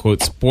quote unquote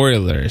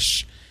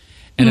spoilerish.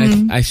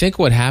 And I think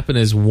what happened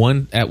is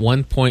at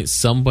one point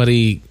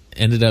somebody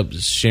ended up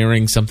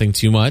sharing something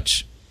too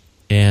much,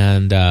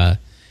 and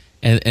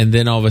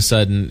then all of a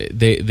sudden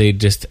they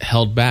just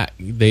held back.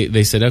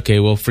 They said, okay,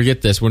 well,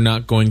 forget this. We're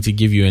not going to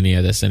give you any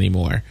of this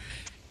anymore.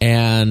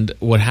 And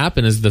what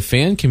happened is the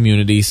fan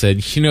community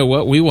said, you know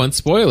what, we want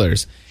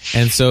spoilers.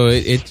 And so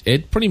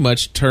it pretty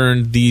much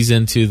turned these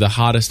into the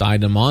hottest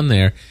item on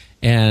there.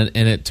 And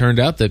it turned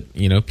out that,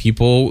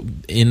 people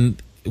in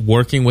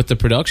working with the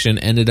production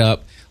ended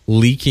up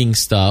leaking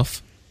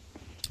stuff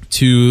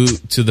to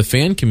the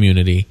fan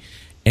community.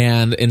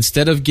 And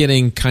instead of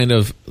getting kind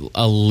of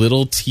a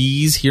little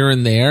tease here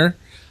and there,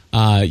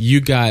 you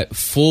got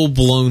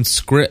full-blown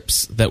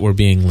scripts that were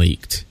being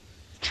leaked.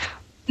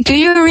 Do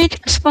you read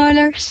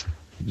spoilers?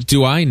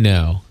 Do I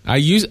know?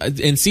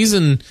 In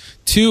season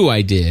 2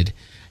 I did,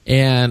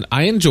 and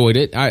I enjoyed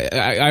it.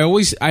 I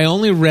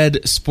only read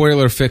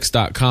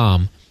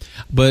spoilerfix.com,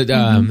 but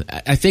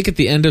I think at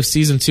the end of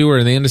season 2 or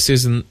in the end of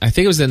season, I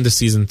think it was the end of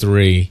season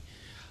 3.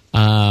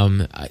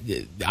 I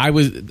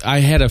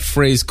had a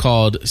phrase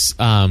called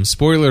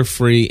spoiler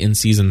free in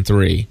season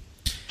 3,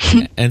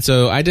 And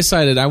so I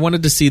decided I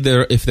wanted to see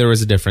if there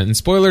was a difference. In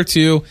Spoiler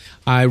 2,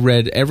 I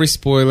read every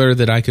spoiler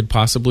that I could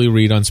possibly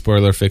read on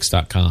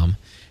SpoilerFix.com.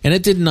 And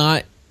it did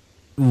not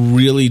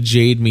really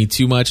jade me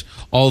too much,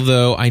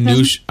 although I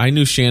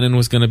knew Shannon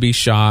was going to be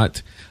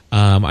shot.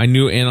 I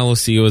knew Ana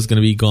Lucia was going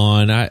to be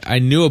gone. I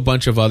knew a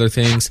bunch of other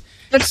things.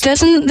 But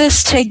doesn't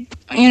this take,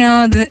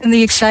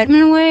 the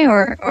excitement away?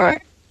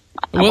 Or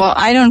well,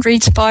 I don't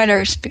read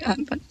spoilers,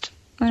 but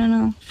I don't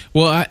know.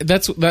 Well,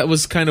 that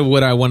was kind of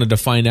what I wanted to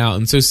find out.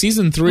 And so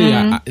season 3,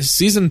 I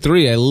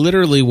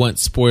literally went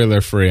spoiler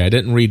free. I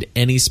didn't read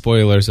any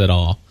spoilers at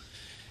all.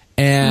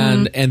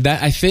 And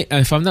that, I think,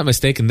 if I'm not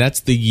mistaken,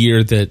 that's the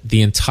year that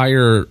the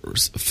entire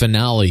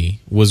finale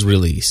was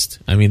released.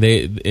 I mean,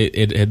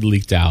 it had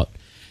leaked out.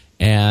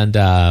 And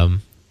so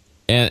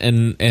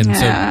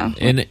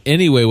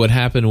anyway, what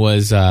happened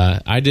was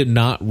I did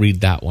not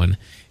read that one.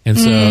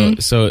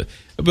 And so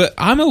but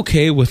I'm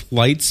okay with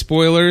light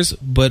spoilers,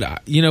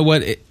 but you know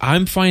what?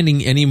 I'm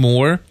finding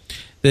anymore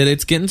that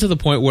it's getting to the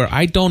point where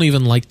I don't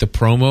even like the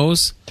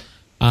promos.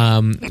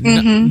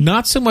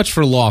 Not so much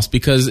for Lost,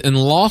 because in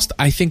Lost,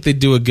 I think they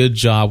do a good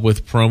job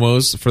with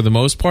promos for the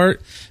most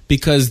part,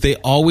 because they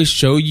always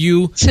show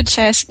you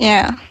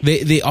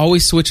they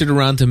always switch it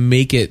around to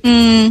make it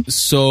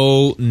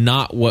so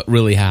not what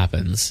really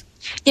happens.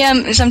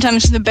 Yeah,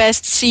 sometimes the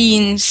best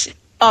scenes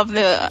of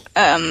the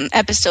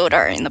episode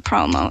are in the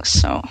promos.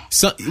 So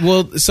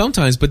well,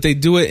 sometimes, but they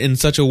do it in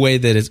such a way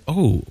that it's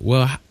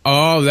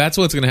that's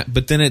what's gonna happen.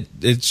 But then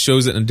it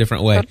shows it in a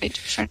different way.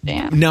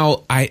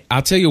 Now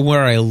I'll tell you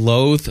where I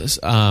loathe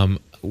the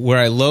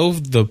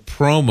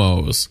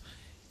promos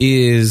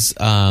is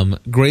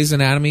Grey's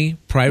Anatomy,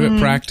 Private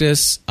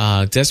Practice,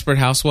 Desperate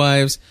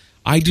Housewives.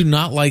 I do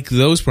not like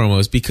those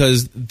promos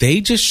because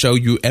they just show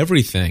you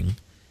everything.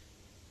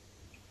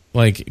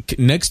 Like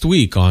next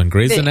week on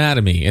Grey's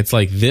Anatomy, it's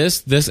like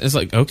this. It's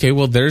like, okay,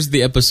 well, there's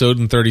the episode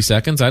in 30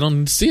 seconds. I don't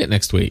need to see it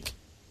next week.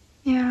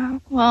 Yeah,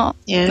 well,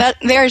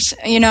 there's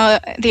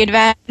the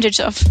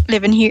advantage of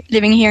living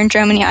here in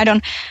Germany. I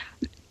don't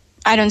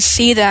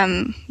see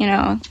them.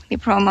 The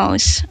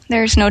promos.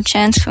 There's no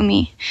chance for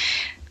me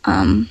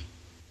to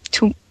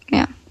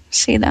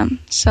see them.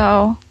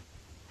 So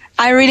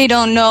I really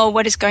don't know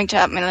what is going to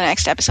happen in the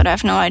next episode. I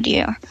have no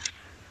idea.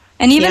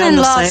 And even in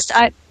Lost,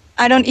 I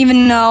don't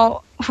even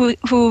know who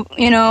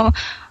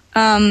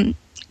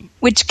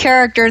which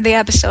character the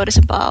episode is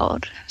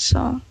about.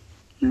 So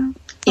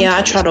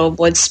I try to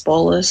avoid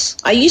spoilers.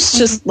 I used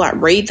to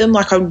read them,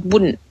 I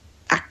wouldn't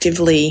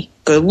actively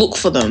go look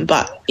for them,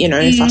 but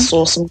if I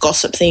saw some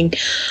gossip thing,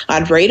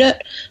 I'd read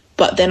it.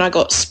 But then I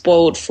got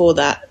spoiled for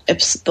that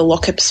the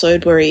Locke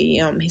episode where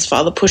his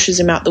father pushes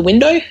him out the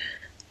window,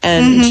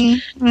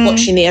 and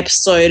watching the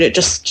episode, it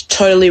just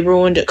totally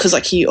ruined it, because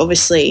he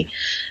obviously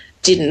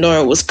didn't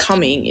know it was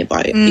coming.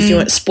 If you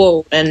weren't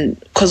spoiled, and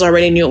because I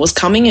already knew it was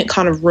coming, it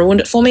kind of ruined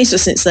it for me. So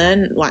since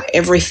then,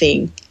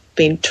 everything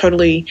been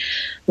totally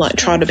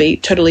try to be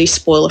totally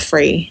spoiler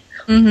free.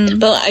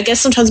 But I guess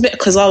sometimes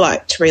because I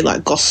like to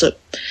read gossip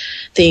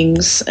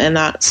things and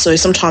that, so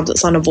sometimes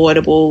it's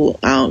unavoidable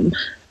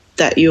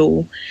that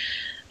you'll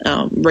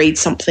read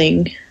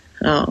something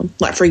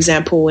for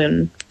example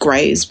in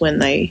Grey's, when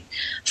they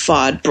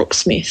fired Brooke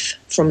Smith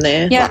from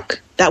there.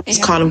 That was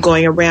kind of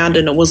going around,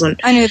 and it wasn't...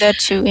 I knew that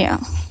too, yeah.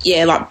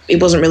 Yeah, it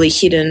wasn't really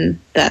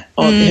hidden that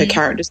her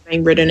character's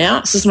being written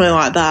out. So something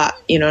like that,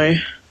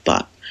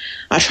 but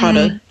I try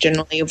to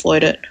generally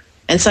avoid it.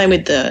 And same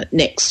with the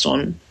next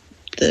on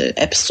the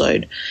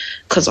episode,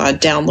 because I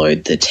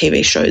download the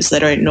TV shows, they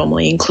don't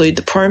normally include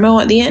the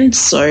promo at the end,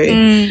 so...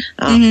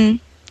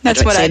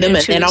 That's what I do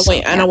too.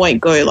 And I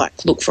won't go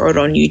look for it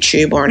on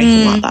YouTube or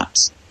anything like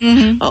that.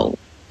 I'll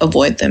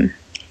avoid them.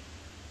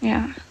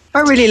 Yeah. I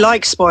really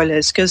like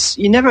spoilers because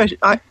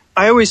I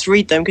always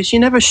read them because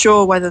you're never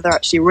sure whether they're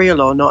actually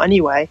real or not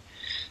anyway.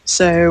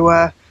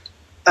 So,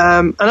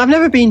 and I've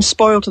never been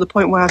spoiled to the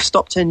point where I've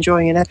stopped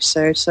enjoying an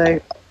episode.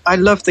 So I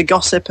love the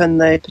gossip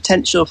and the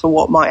potential for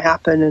what might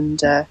happen,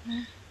 and I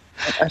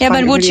find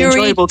it really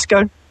enjoyable to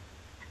go.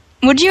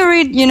 Would you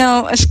read,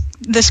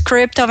 the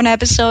script of an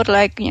episode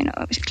like,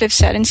 Cliff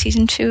said in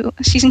season 2 or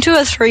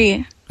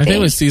 3? I think it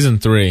was season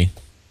 3.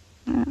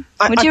 I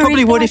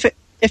probably would if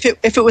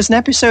it was an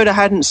episode I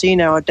hadn't seen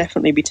now. I'd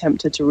definitely be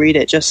tempted to read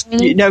it. Just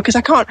because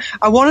I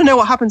want to know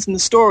what happens in the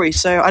story.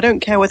 So I don't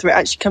care whether it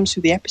actually comes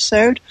through the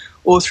episode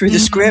or through the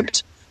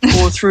script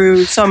or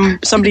through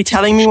somebody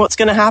telling me what's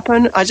going to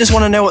happen. I just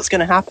want to know what's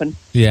going to happen.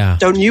 Yeah.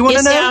 Don't you want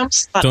to know?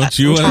 Don't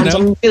you want to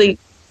know?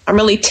 I'm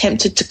really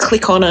tempted to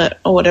click on it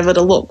or whatever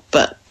to look,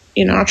 but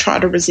I try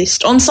to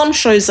resist. On some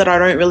shows that I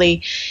don't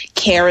really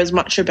care as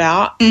much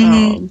about,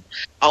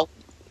 I'll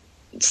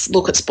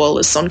look at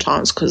spoilers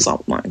sometimes because I'm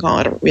like,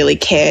 I don't really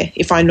care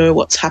if I know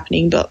what's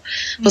happening. But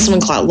for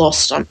something like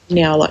Lost, I'm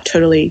now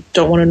totally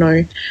don't want to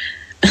know.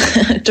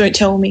 Don't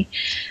tell me.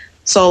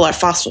 So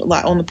fast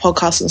on the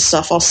podcast and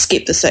stuff, I'll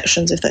skip the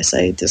sections if they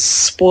say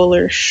this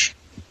spoilerish.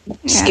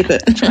 Skip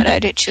it. That's what I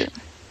do too.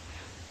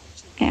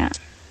 Yeah.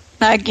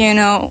 like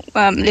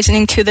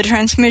listening to the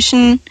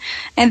transmission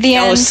at the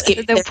end,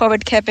 skip the it.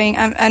 forward capping.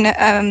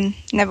 I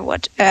never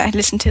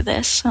listened to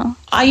this. So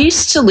I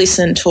used to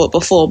listen to it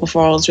before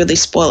I was really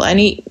spoiled, and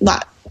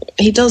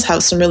he does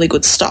have some really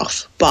good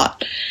stuff,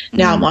 but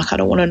now I'm like, I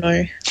don't want to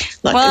know.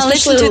 Like, well,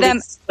 especially listen to all them.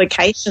 this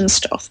location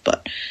stuff,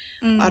 but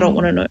I don't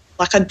want to know.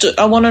 Like,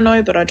 I want to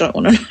know, but I don't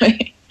want to know.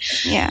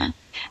 Yeah.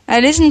 I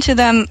listened to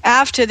them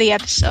after the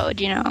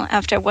episode,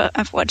 after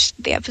I've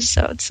watched the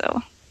episode,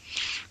 so...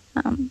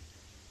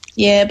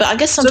 Yeah, but I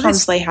guess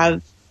sometimes they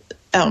have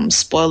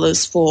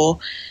spoilers for,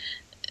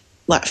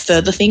 like,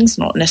 further things,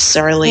 not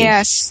necessarily...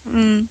 Yes.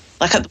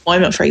 Like, at the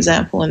moment, for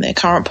example, in their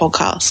current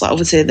podcast, like,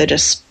 obviously they're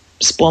just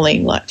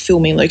spoiling, like,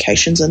 filming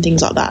locations and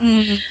things like that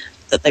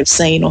that they've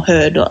seen or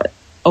heard. Like,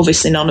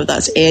 obviously none of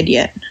that's aired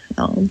yet.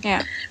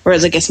 Yeah.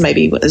 Whereas I guess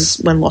maybe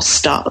when Lost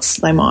starts,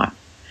 they might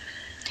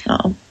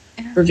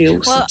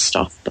reveal some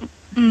stuff. But.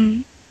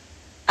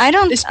 I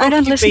don't listen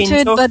to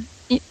it, but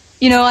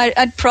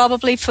I'd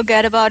probably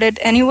forget about it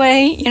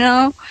anyway.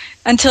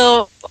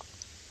 Until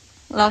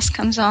Lost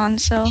comes on.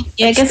 So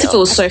yeah, I guess if it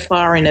was so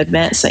far in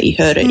advance that you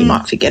heard it, you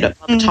might forget it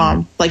by the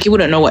time. Like, you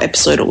wouldn't know what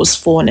episode it was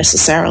for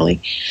necessarily.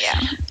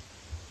 Yeah,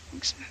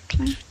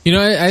 exactly.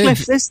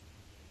 Cliff,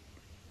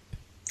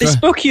 this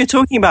book you're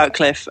talking about,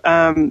 Cliff,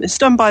 it's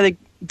done by the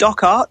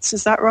Doc Arts.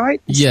 Is that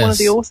right? It's one of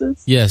the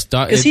authors. Yes,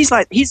 because he's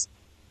like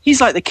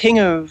the king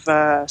of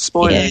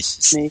spoilers,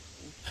 isn't he?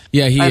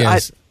 Yeah, he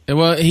is.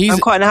 I'm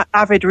quite an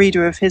avid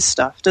reader of his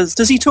stuff.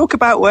 Does he talk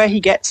about where he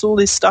gets all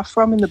this stuff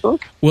from in the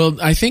book? Well,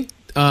 I think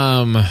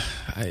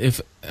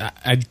if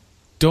I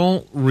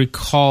don't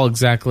recall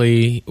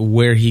exactly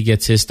where he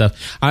gets his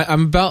stuff.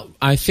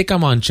 I think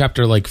I'm on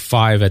chapter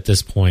 5 at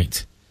this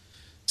point.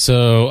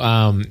 So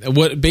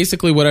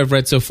what I've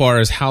read so far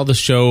is how the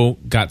show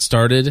got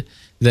started.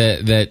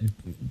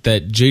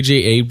 That J.J.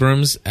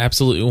 Abrams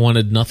absolutely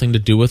wanted nothing to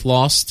do with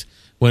Lost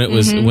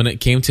when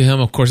it came to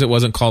him. Of course, it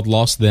wasn't called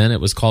Lost then;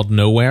 it was called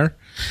Nowhere.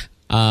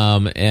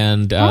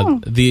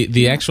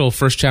 The actual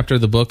first chapter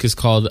of the book is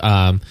called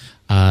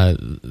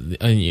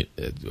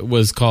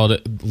was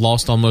called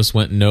Lost Almost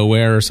Went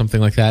Nowhere or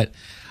something like that.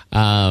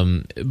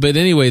 But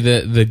anyway,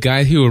 the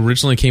guy who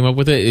originally came up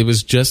with it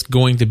was just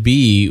going to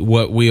be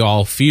what we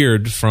all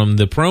feared from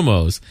the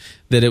promos,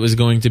 that it was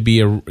going to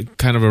be a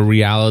kind of a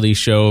reality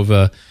show of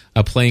a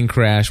plane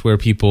crash where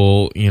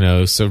people,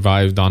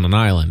 survived on an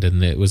island.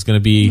 And it was going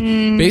to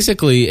be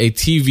basically a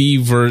TV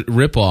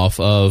ripoff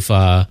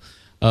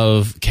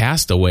of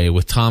Castaway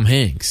with Tom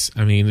Hanks.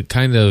 I mean,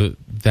 kind of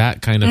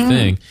that kind of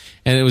thing.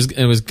 And it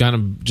was kind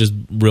of just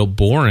real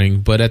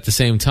boring, but at the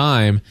same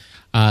time,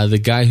 the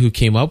guy who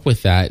came up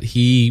with that,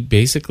 he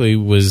basically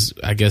was,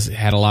 I guess,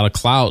 had a lot of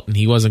clout, and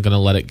he wasn't going to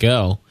let it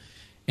go.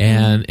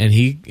 And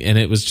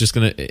it was just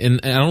going to, and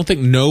I don't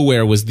think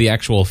Nowhere was the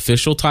actual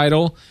official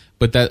title,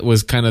 but that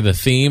was kind of the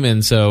theme.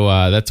 And so,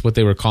 that's what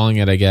they were calling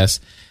it, I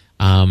guess.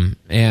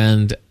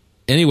 And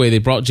anyway, they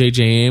brought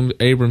J.J.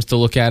 Abrams to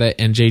look at it,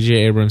 and J.J.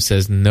 Abrams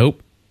says,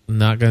 nope,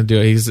 not going to do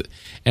it.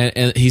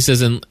 He says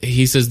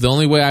the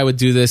only way I would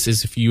do this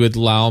is if you would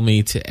allow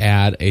me to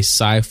add a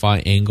sci-fi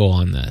angle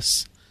on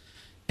this.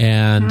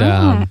 And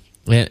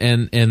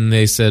and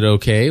they said,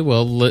 okay,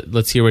 well,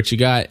 let's hear what you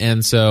got.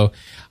 And so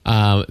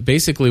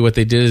basically what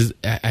they did is,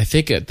 I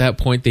think at that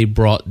point they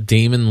brought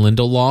Damon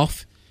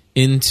Lindelof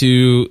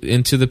into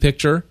the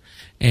picture.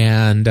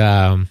 And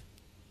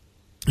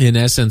in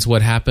essence,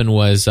 what happened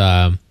was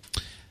the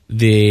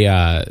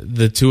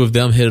two of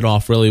them hit it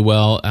off really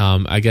well.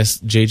 I guess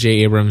J.J.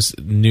 Abrams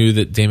knew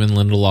that Damon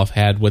Lindelof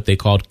had what they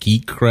called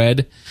geek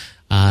cred.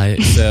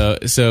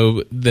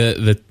 So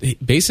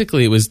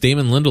basically it was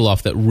Damon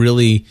Lindelof that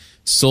really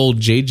sold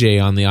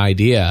JJ on the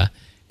idea.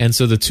 And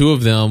so the two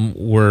of them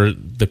were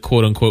the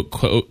quote unquote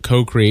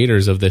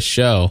co-creators of this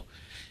show.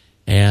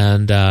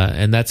 And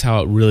that's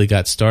how it really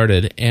got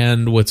started.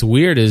 And what's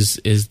weird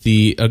is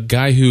a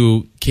guy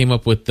who came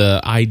up with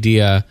the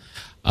idea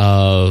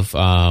of,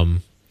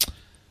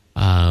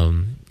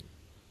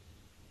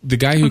 the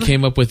guy who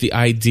came up with the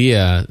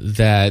idea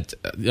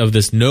of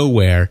this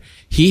Nowhere,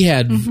 he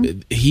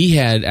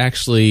had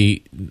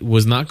actually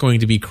was not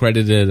going to be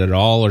credited at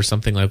all or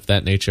something like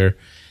that nature.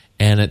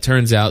 And it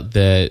turns out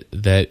that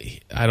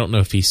I don't know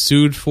if he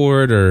sued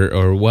for it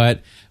or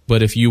what,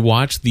 but if you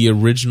watch the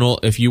original,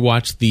 what do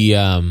you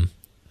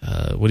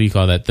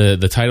call that?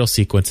 The title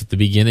sequence at the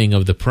beginning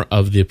of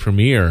the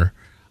premiere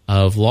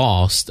of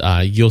Lost,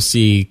 you'll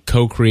see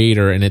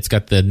co-creator, and it's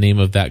got the name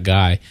of that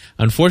guy.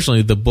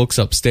 Unfortunately, the book's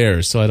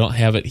upstairs, so I don't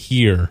have it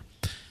here.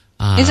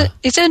 Is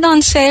it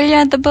on sale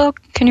yet, the book?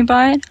 Can you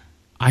buy it?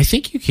 I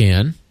think you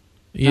can.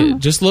 Yeah,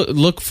 just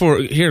look for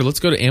here.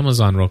 Let's go to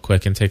Amazon real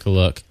quick and take a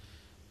look.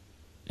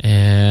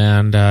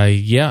 And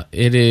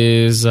it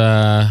is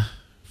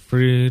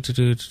free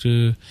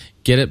to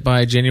get it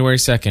by January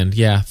 2nd.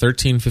 Yeah,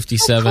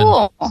 $13.57.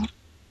 Oh,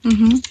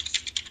 cool.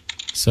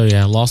 So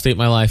yeah, Lost Ate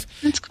My Life.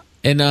 That's cool.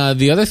 And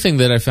the other thing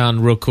that I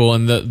found real cool,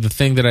 and the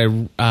thing that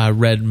I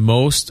read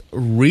most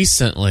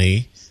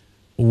recently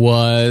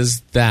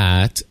was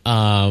that,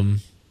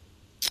 let's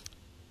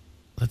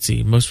let's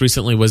see. Most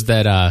recently was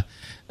that how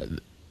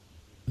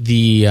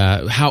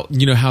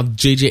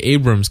J.J.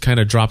 Abrams kind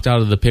of dropped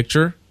out of the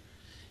picture,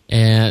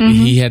 and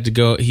he had to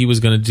go. He was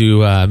going to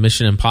do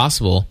Mission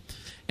Impossible,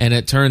 and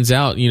it turns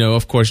out,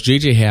 of course,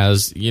 J.J.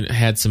 has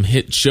had some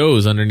hit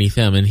shows underneath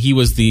him, and he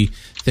was the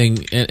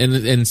thing.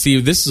 And see,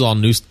 this is all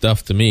new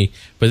stuff to me,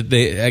 but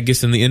I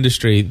guess in the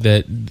industry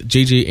that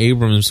J.J.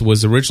 Abrams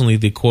was originally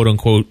the quote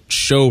unquote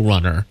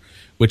showrunner,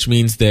 which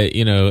means that,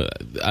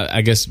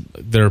 I guess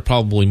there are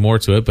probably more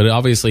to it, but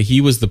obviously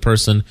he was the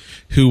person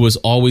who was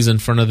always in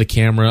front of the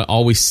camera,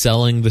 always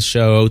selling the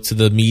show to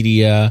the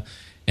media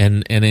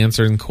and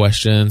answering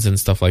questions and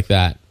stuff like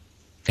that.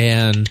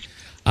 And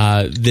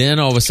then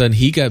all of a sudden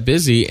he got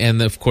busy,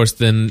 and of course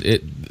then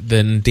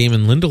Damon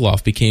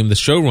Lindelof became the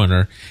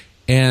showrunner,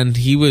 and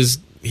he was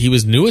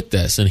new at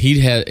this, and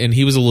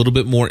he was a little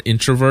bit more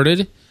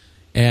introverted.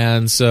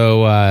 And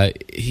so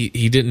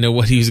he didn't know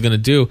what he was going to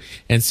do,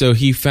 and so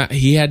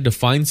he had to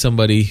find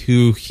somebody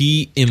who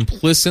he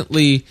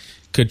implicitly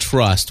could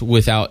trust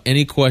without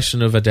any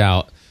question of a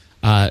doubt,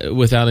 at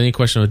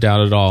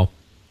all,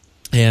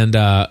 and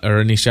or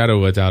any shadow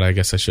of a doubt, I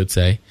guess I should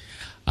say.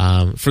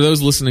 For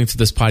those listening to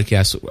this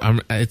podcast,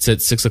 it's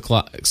at 6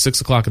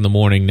 o'clock in the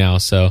morning now.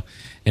 So,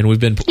 and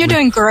you're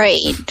doing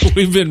great.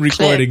 We've been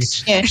recording.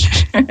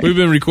 We've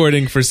been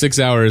recording for 6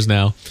 hours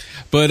now,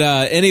 but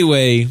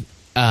anyway.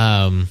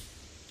 He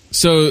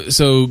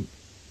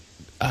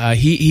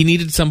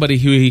needed somebody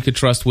who he could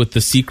trust with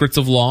the secrets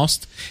of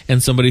Lost,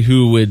 and somebody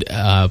who would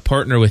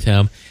partner with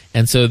him.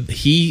 And so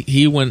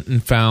he went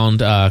and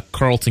found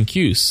Carlton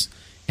Cuse,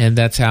 and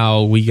that's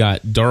how we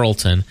got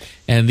Darlton.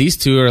 And these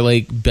two are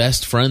like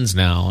best friends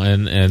now.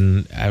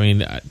 And I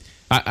mean,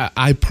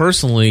 I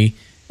personally,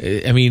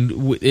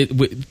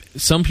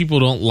 some people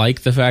don't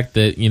like the fact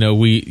that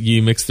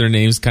you mix their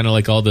names kind of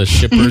like all the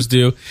shippers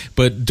do,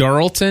 but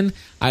Darlton,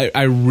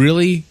 I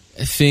really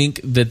think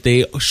that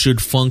they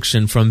should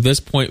function from this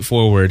point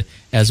forward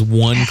as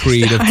one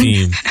creative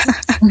team.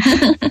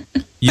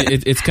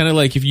 It's kind of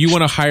like if you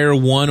want to hire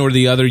one or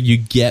the other, you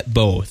get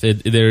both.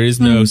 There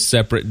is no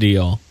separate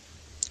deal.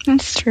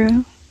 That's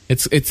true.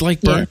 It's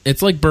like Bert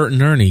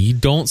and Ernie. You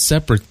just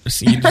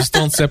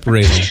don't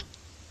separate them.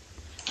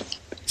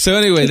 So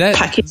anyway,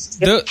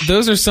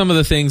 those are some of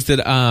the things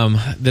that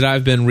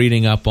I've been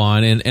reading up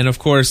on, and of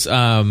course,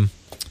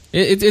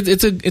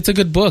 it's a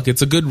good book.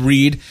 It's a good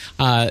read,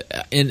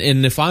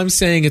 and if I'm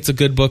saying it's a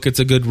good book, it's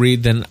a good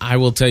read, then I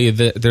will tell you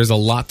that there's a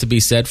lot to be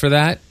said for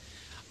that.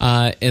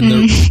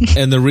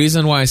 And the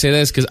reason why I say that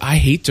is because I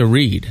hate to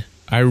read.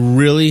 I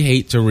really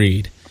hate to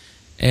read,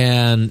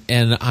 and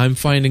I'm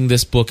finding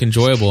this book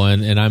enjoyable,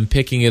 and I'm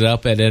picking it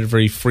up at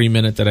every free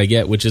minute that I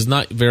get, which is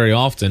not very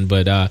often,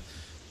 but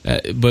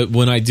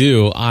when I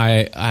do,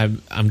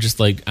 I'm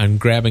just like, I'm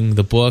grabbing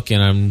the book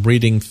and I'm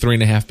reading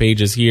 3.5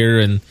 pages here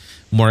and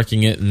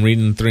marking it and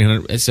reading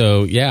 300.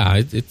 So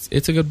yeah,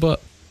 it's a good book.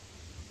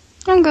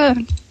 I'm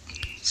good.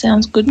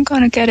 Sounds good. I'm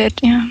gonna get it.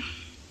 Yeah.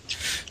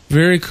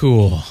 Very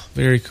cool.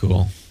 Very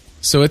cool.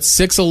 So it's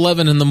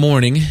 6:11 in the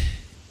morning.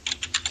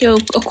 You're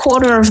a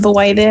quarter of the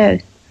way there.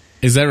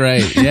 Is that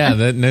right? Yeah,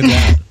 no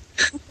doubt.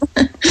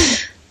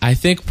 I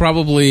think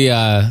probably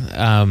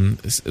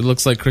it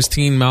looks like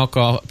Christine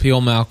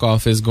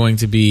Peel-Malkoff is going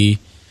to be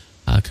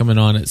coming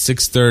on at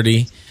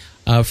 6:30.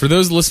 For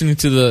those listening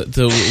to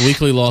the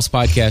Weekly Lost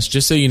podcast,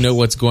 just so you know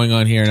what's going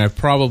on here, and I've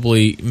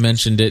probably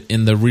mentioned it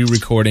in the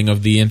re-recording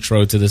of the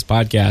intro to this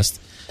podcast,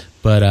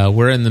 but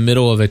we're in the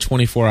middle of a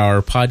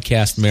 24-hour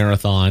podcast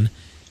marathon,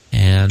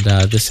 and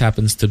this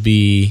happens to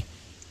be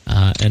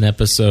an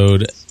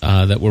episode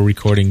that we're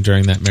recording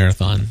during that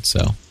marathon.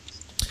 So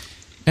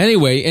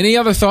anyway, any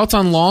other thoughts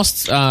on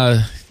Lost?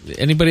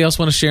 Anybody else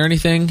want to share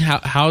anything?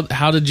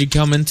 How did you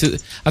come into?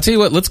 I'll tell you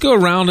what. Let's go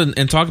around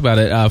and talk about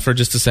it for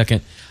just a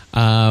second.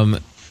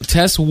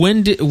 Tess,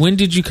 when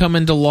did you come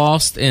into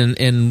Lost,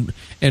 and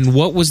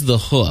what was the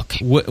hook?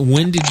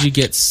 When did you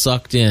get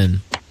sucked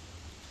in?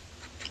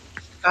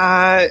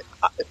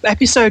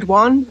 Episode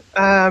 1.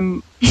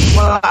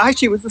 Well,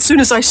 actually, it was as soon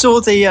as I saw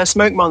the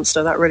smoke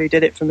monster that really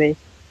did it for me.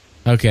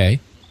 Okay.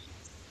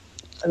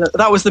 And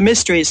that was the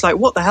mystery. It's like,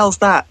 what the hell's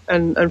that?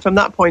 And from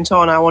that point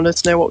on, I wanted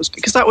to know what was,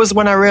 because that was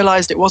when I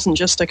realized it wasn't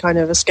just a kind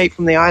of escape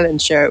from the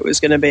island show. It was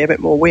going to be a bit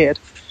more weird.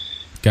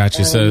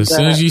 Gotcha. So as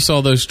soon as you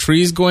saw those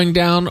trees going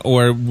down,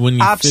 or when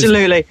you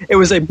absolutely, it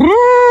was a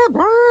brrr,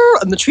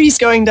 brrr, and the trees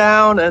going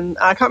down, and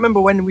I can't remember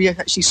when we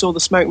actually saw the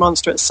smoke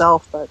monster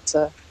itself, but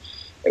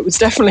it was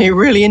definitely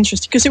really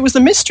interesting because it was the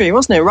mystery,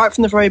 wasn't it? Right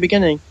from the very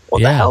beginning.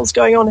 What the hell's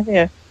going on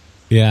here?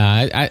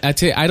 Yeah, I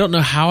tell you, I don't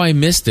know how I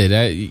missed it.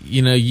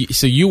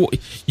 So you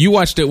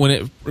watched it when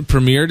it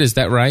premiered, is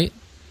that right?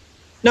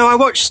 No,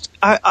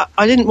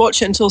 I didn't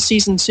watch it until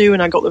season 2,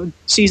 and I got the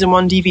season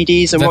 1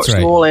 DVDs and watched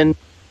them all in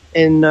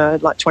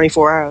like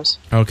 24 hours.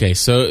 Okay,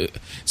 so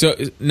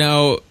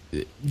now,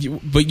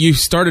 but you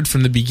started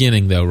from the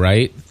beginning, though,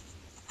 right?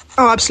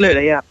 Oh,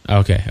 absolutely, yeah.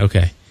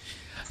 Okay.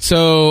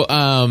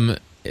 So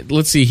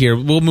let's see here.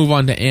 We'll move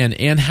on to Anne.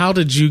 Anne, how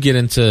did you get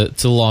into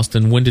Lost,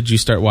 and when did you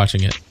start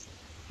watching it?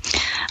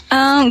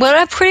 Well,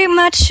 I pretty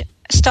much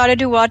started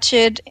to watch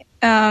it.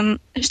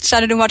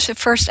 Started to watch the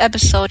first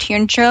episode here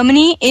in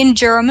Germany in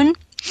German.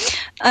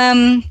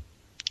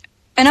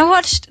 And I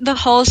watched the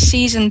whole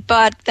season,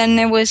 but then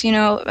there was,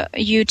 a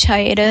huge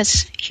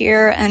hiatus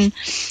here, and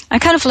I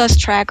kind of lost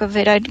track of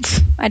it.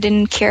 I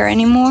didn't care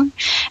anymore.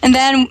 And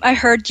then I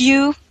heard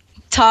you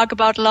talk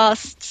about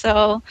Lost,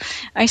 so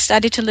I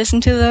started to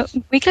listen to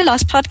the Weekly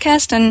Lost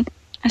podcast, and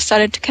I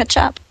started to catch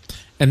up.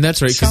 And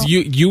that's right, because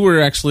you were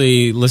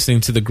actually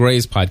listening to the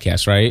Grays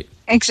podcast, right?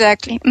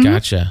 Exactly. Mm-hmm.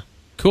 Gotcha.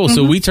 Cool.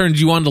 So we turned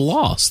you on to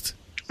Lost.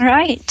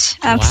 Right.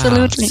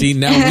 Absolutely. Wow. See,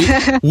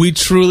 now we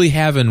truly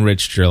have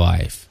enriched your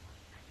life.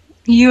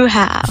 You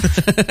have.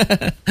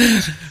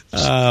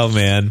 Oh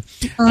man!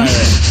 All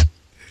right.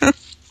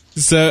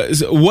 So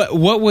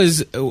what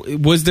was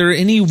there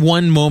any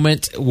one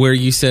moment where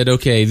you said,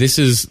 okay,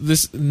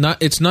 it's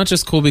not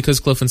just cool because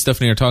Cliff and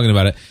Stephanie are talking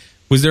about it.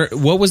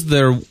 What was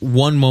there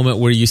one moment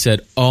where you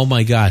said, oh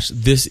my gosh,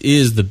 this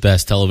is the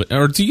best television,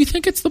 or do you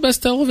think it's the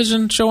best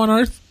television show on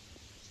earth?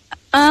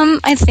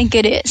 I think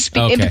it is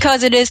Okay.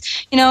 because it is,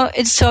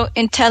 it's so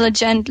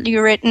intelligently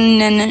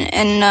written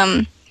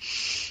and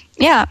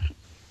yeah.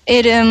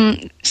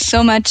 It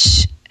so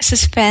much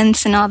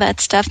suspense and all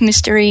that stuff,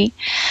 mystery.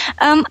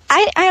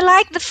 I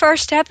like the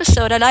first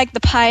episode. I like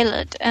the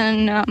pilot,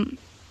 and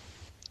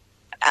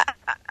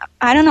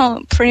I don't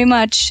know, pretty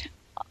much.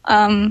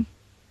 The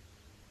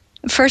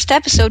first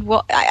episode,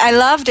 I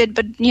loved it,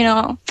 but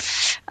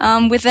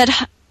with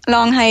that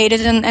long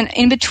hiatus and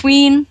in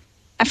between,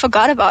 I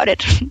forgot about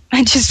it.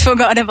 I just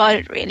forgot about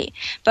it, really.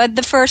 But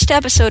the first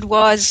episode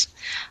was,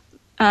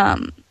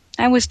 I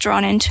was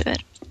drawn into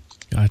it.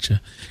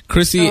 Gotcha.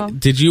 Chrissy,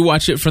 did you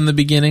watch it from the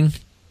beginning?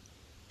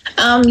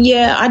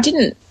 Yeah, I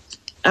didn't,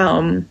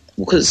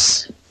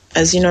 because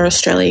as you know,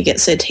 Australia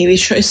gets their TV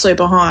shows so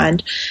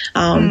behind.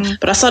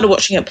 But I started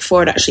watching it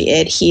before it actually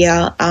aired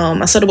here.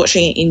 I started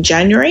watching it in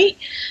January,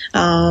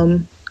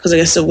 because I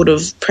guess it would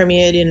have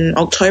premiered in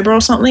October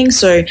or something.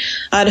 So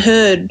I'd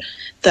heard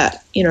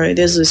that,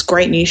 there's this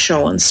great new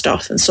show and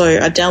stuff. And so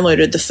I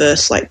downloaded the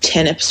first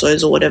 10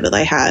 episodes or whatever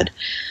they had,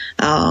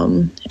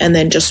 and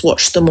then just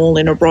watched them all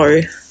in a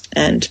row.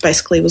 And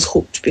basically was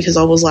hooked because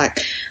I was like,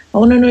 I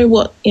want to know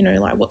what,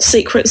 what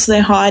secrets they're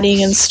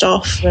hiding and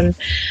stuff and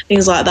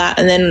things like that.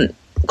 And then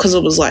because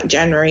it was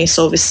January,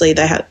 so obviously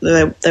they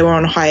were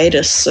on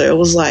hiatus. So it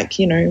was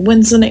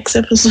when's the next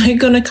episode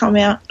going to come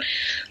out,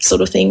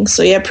 sort of thing.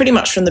 So yeah, pretty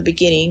much from the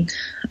beginning,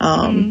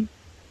 yeah,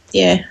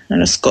 I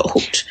just got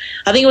hooked.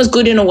 I think it was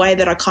good in a way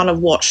that I kind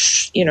of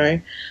watched,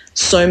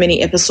 so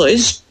many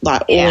episodes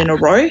all in a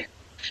row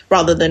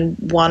rather than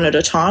one at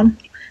a time.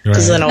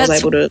 Because then I was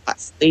able to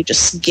actually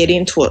just get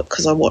into it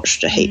because I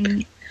watched a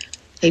heap.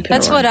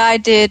 That's what I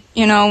did,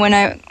 when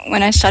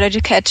I started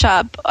to catch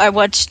up. I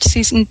watched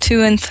season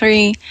 2 and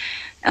 3,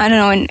 I don't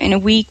know, in a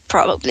week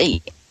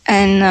probably.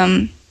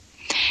 And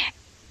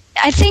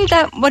I think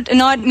that what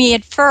annoyed me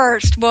at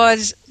first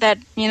was that,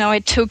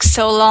 it took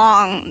so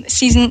long.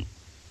 Season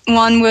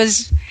 1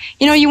 was,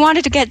 you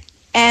wanted to get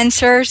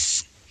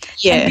answers.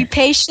 Yeah. And be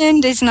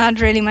patient is not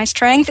really my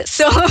strength.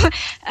 So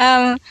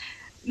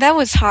that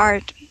was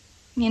hard.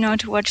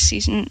 To watch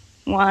season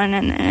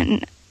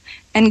 1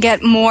 and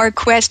get more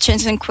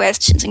questions and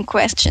questions and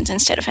questions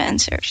instead of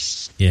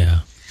answers.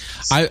 Yeah,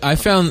 I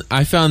found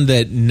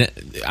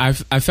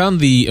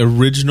the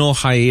original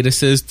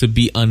hiatuses to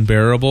be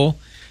unbearable.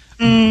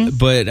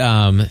 But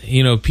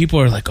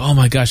people are like, oh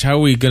my gosh, how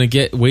are we going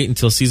to wait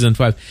until season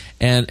 5?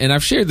 And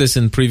I've shared this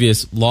in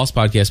previous Lost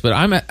podcasts, but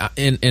I'm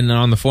and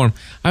on the forum,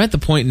 I'm at the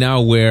point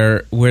now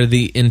where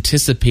the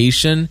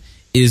anticipation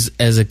is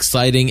as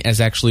exciting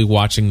as actually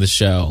watching the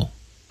show.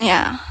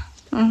 Yeah.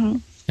 Mm-hmm.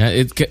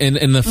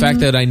 And the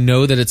fact that I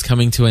know that it's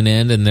coming to an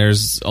end, and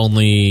there's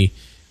only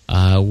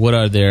what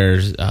are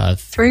there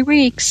 3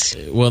 weeks.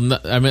 Well,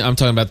 I'm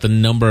talking about the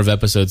number of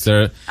episodes.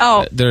 There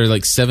are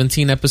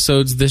 17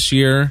 episodes this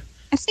year,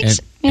 I think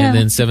and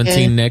then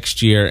 17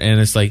 next year,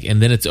 and it's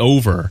and then it's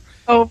over.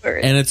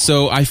 And it's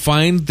so I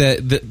find that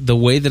the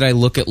way that I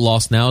look at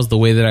Lost now is the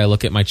way that I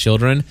look at my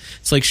children.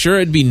 It's sure,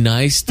 it'd be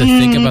nice to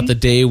think about the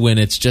day when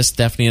it's just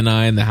Stephanie and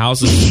I and the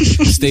house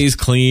stays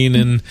clean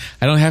and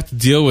I don't have to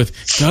deal with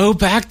go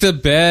back to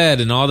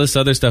bed and all this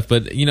other stuff.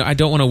 But, I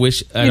don't want to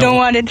wish... I don't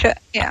want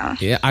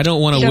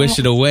to wish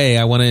it away.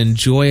 I want to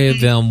enjoy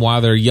them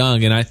while they're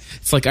young. And I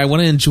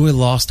want to enjoy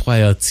Lost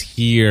while it's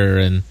here.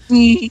 And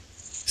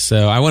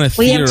so I want to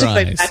theorize. We have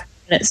to go back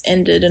when it's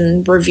ended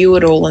and review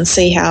it all and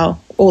see how...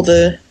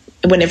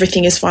 when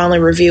everything is finally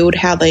revealed,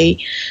 how they,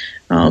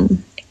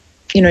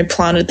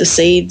 planted the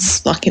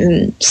seeds,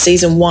 in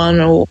season 1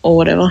 or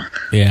whatever.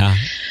 Yeah,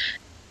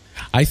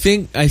 I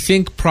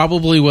think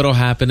probably what'll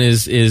happen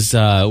is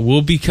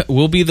we'll be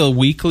the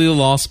Weekly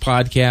Lost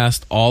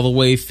podcast all the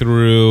way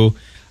through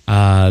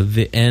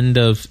the end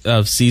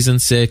of season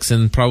 6,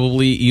 and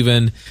probably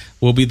even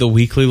we'll be the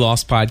Weekly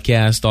Lost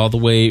podcast all the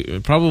way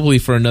probably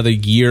for another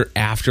year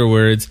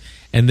afterwards.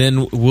 And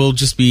then we'll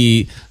just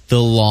be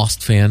the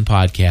Lost Fan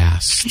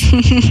Podcast,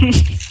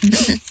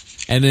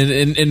 and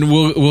then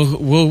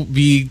we'll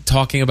be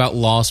talking about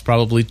Lost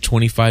probably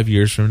 25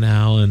 years from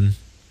now, and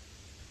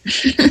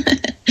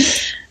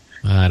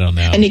I don't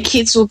know. And your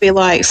kids will be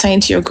like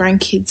saying to your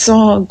grandkids,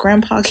 "Oh,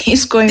 Grandpa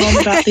keeps going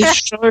on about this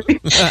show."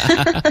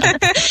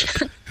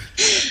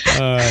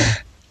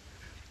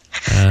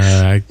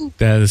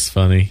 That is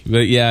funny,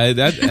 but yeah,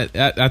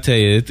 I tell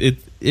you, it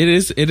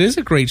is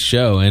a great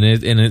show, and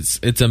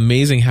it's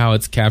amazing how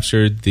it's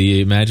captured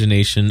the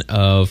imagination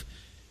of,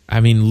 I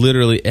mean,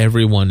 literally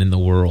everyone in the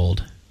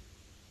world.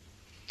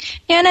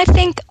 Yeah, and I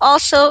think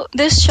also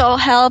this show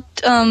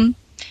helped, the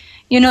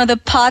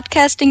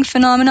podcasting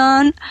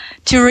phenomenon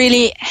to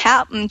really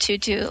happen to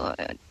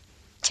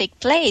take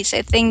place.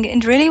 I think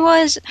it really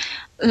was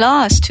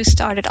Lost who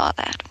started all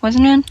that,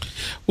 wasn't it?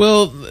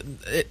 Well,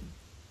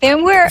 there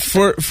were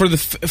for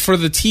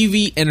the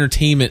TV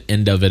entertainment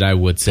end of it, I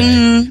would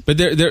say, but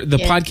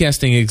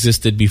podcasting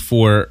existed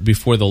before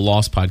the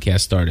Lost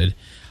podcast started.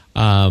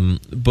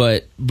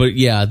 But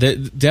yeah,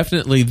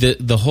 definitely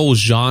the whole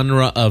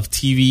genre of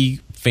TV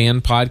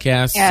fan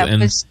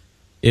podcasts,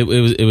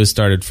 it was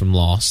started from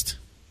Lost.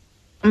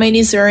 I mean,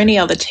 is there any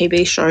other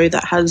TV show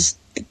that has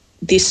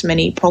this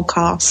many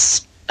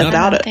podcasts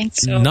about it? Think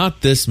so.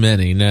 Not this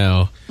many,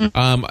 no.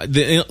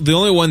 The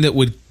only one that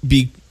would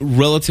be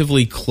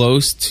relatively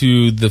close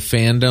to the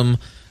fandom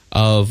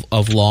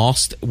of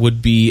Lost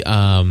would be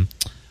Firefly,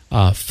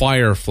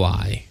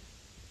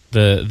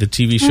 the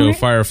TV show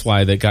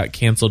Firefly that got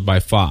canceled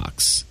by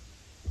Fox.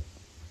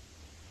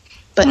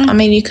 But I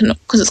mean, you can,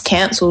 because it's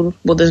cancelled.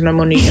 Well, there's no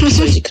more new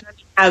episodes. You can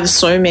have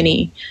so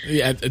many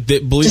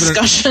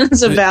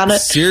discussions about it.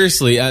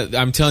 Seriously,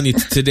 I'm telling you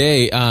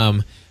today.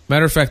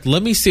 Matter of fact,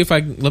 let me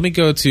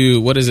go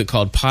to, what is it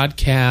called?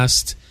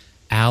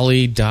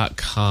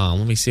 PodcastAlley.com.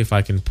 Let me see if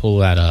I can pull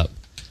that up.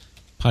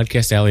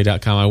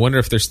 PodcastAlley.com. I wonder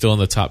if they're still in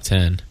the top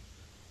 10.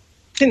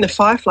 I think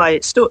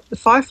the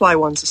Firefly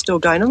ones are still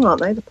going on,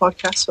 aren't they? The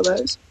podcasts for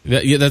those.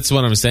 Yeah, that's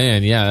what I'm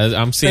saying. Yeah,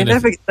 I'm seeing. They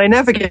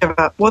never give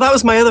up. Well,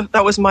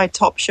 that was my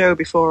top show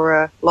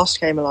before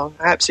Lost came along.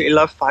 I absolutely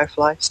love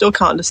Firefly. Still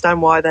can't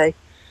understand why they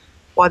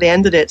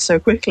ended it so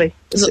quickly.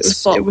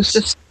 It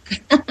was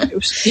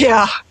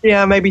yeah,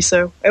 maybe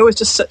so. It was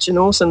just such an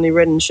awesomely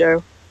written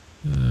show.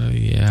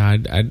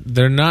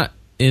 They're not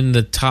in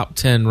the top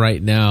 10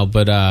 right now,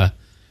 but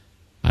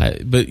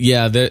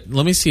yeah,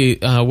 let me see.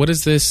 What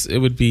is this? It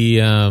would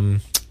be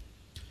entertainment.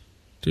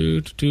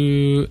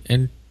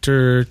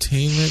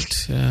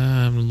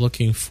 I'm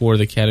looking for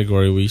the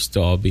category we used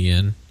to all be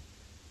in.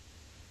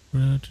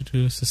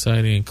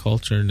 Society and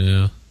culture.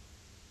 No.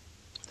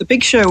 The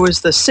big show was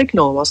The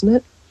Signal, wasn't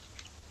it?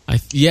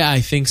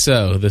 I think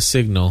so. The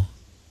Signal.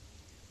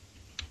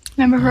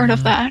 Never heard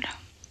of that.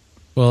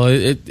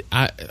 Well,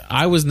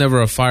 I was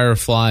never a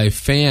Firefly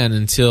fan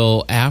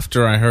until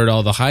after I heard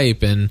all the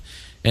hype, and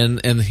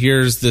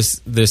here's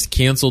this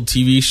canceled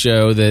TV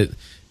show that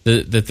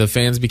the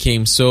fans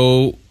became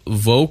so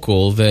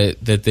vocal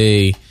that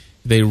they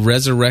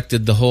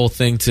resurrected the whole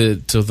thing to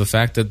the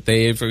fact that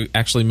they've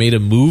actually made a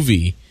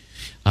movie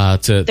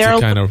to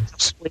kind of.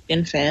 Joss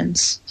Whedon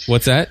fans.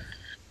 What's that?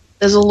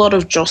 There's a lot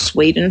of Joss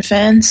Whedon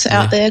fans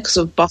out there because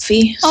of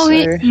Buffy.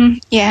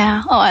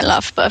 Yeah. Oh, I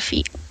love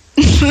Buffy.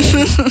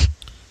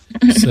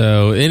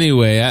 So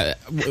anyway,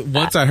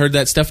 once I heard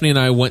that, Stephanie and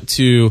I went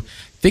to,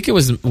 I think it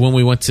was when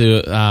we went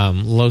to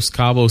Los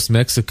Cabos,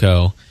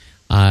 Mexico.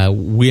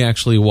 We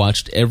actually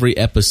watched every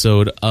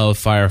episode of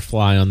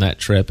Firefly on that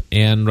trip,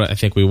 and I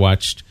think we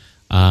watched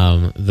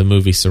the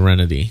movie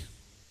Serenity.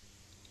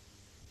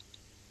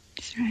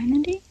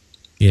 Serenity?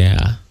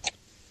 Yeah.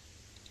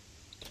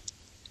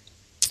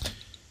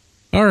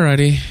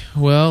 Alrighty,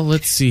 well,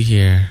 let's see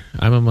here.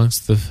 I'm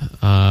amongst the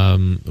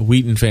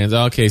Wheaton fans.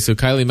 Okay, so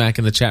Kylie Mack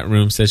in the chat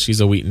room says she's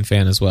a Wheaton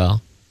fan as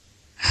well.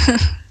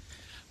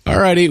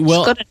 Alrighty,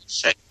 well,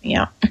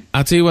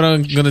 I'll tell you what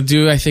I'm going to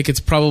do. I think it's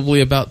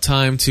probably about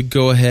time to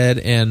go ahead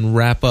and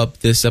wrap up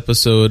this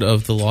episode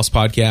of the Lost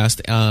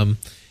Podcast.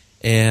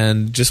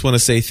 And just want to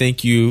say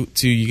thank you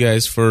to you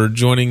guys for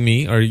joining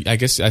me, or I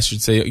guess I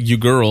should say you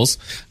girls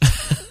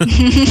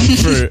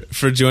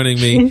for joining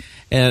me.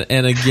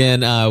 And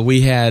again,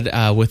 we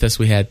had with us,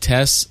 we had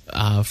Tess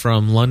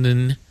from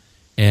London,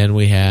 and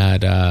we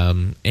had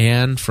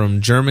Anne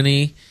from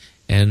Germany,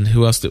 and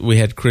who else? We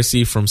had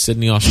Chrissy from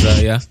Sydney,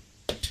 Australia.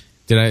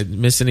 Did I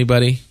miss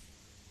anybody?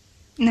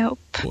 Nope.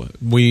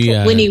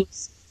 Winnie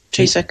was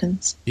 2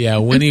 seconds. Yeah,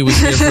 Winnie was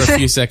here for a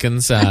few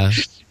seconds.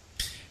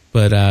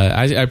 But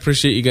I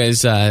appreciate you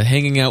guys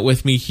hanging out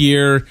with me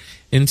here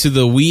into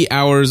the wee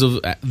hours of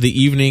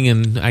the evening,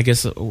 and I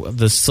guess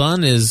the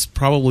sun is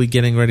probably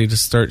getting ready to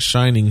start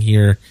shining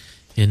here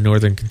in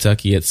northern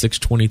Kentucky at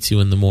 6:22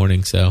 in the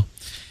morning. So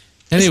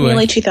anyway, it's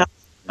nearly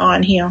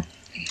 2009 here.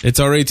 It's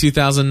already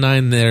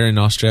 2009 there in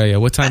Australia.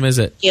 What time is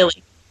it?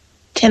 Nearly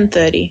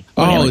 10:30.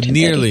 Oh,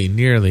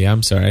 nearly.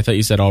 I'm sorry. I thought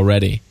you said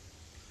already.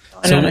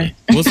 I don't know.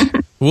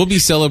 We'll be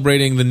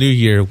celebrating the new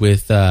year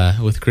with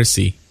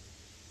Chrissy.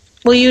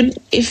 Well,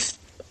 if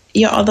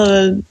your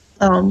other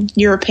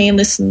European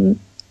listeners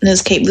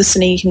keep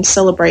listening, you can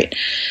celebrate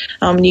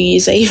New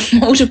Year's Eve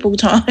multiple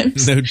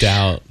times. No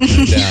doubt.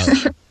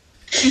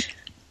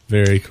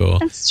 Very cool.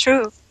 That's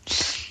true.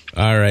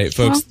 All right,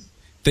 folks.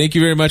 Thank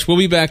you very much. We'll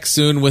be back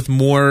soon with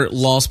more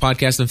Lost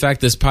podcasts. In fact,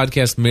 this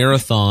podcast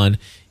marathon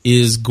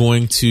is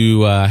going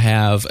to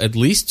have at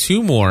least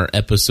 2 more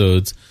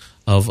episodes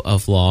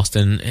of Lost,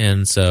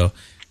 and so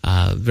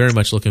very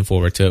much looking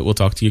forward to it. We'll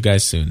talk to you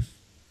guys soon.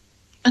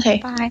 Okay.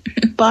 Bye.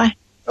 Bye.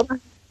 Bye-bye.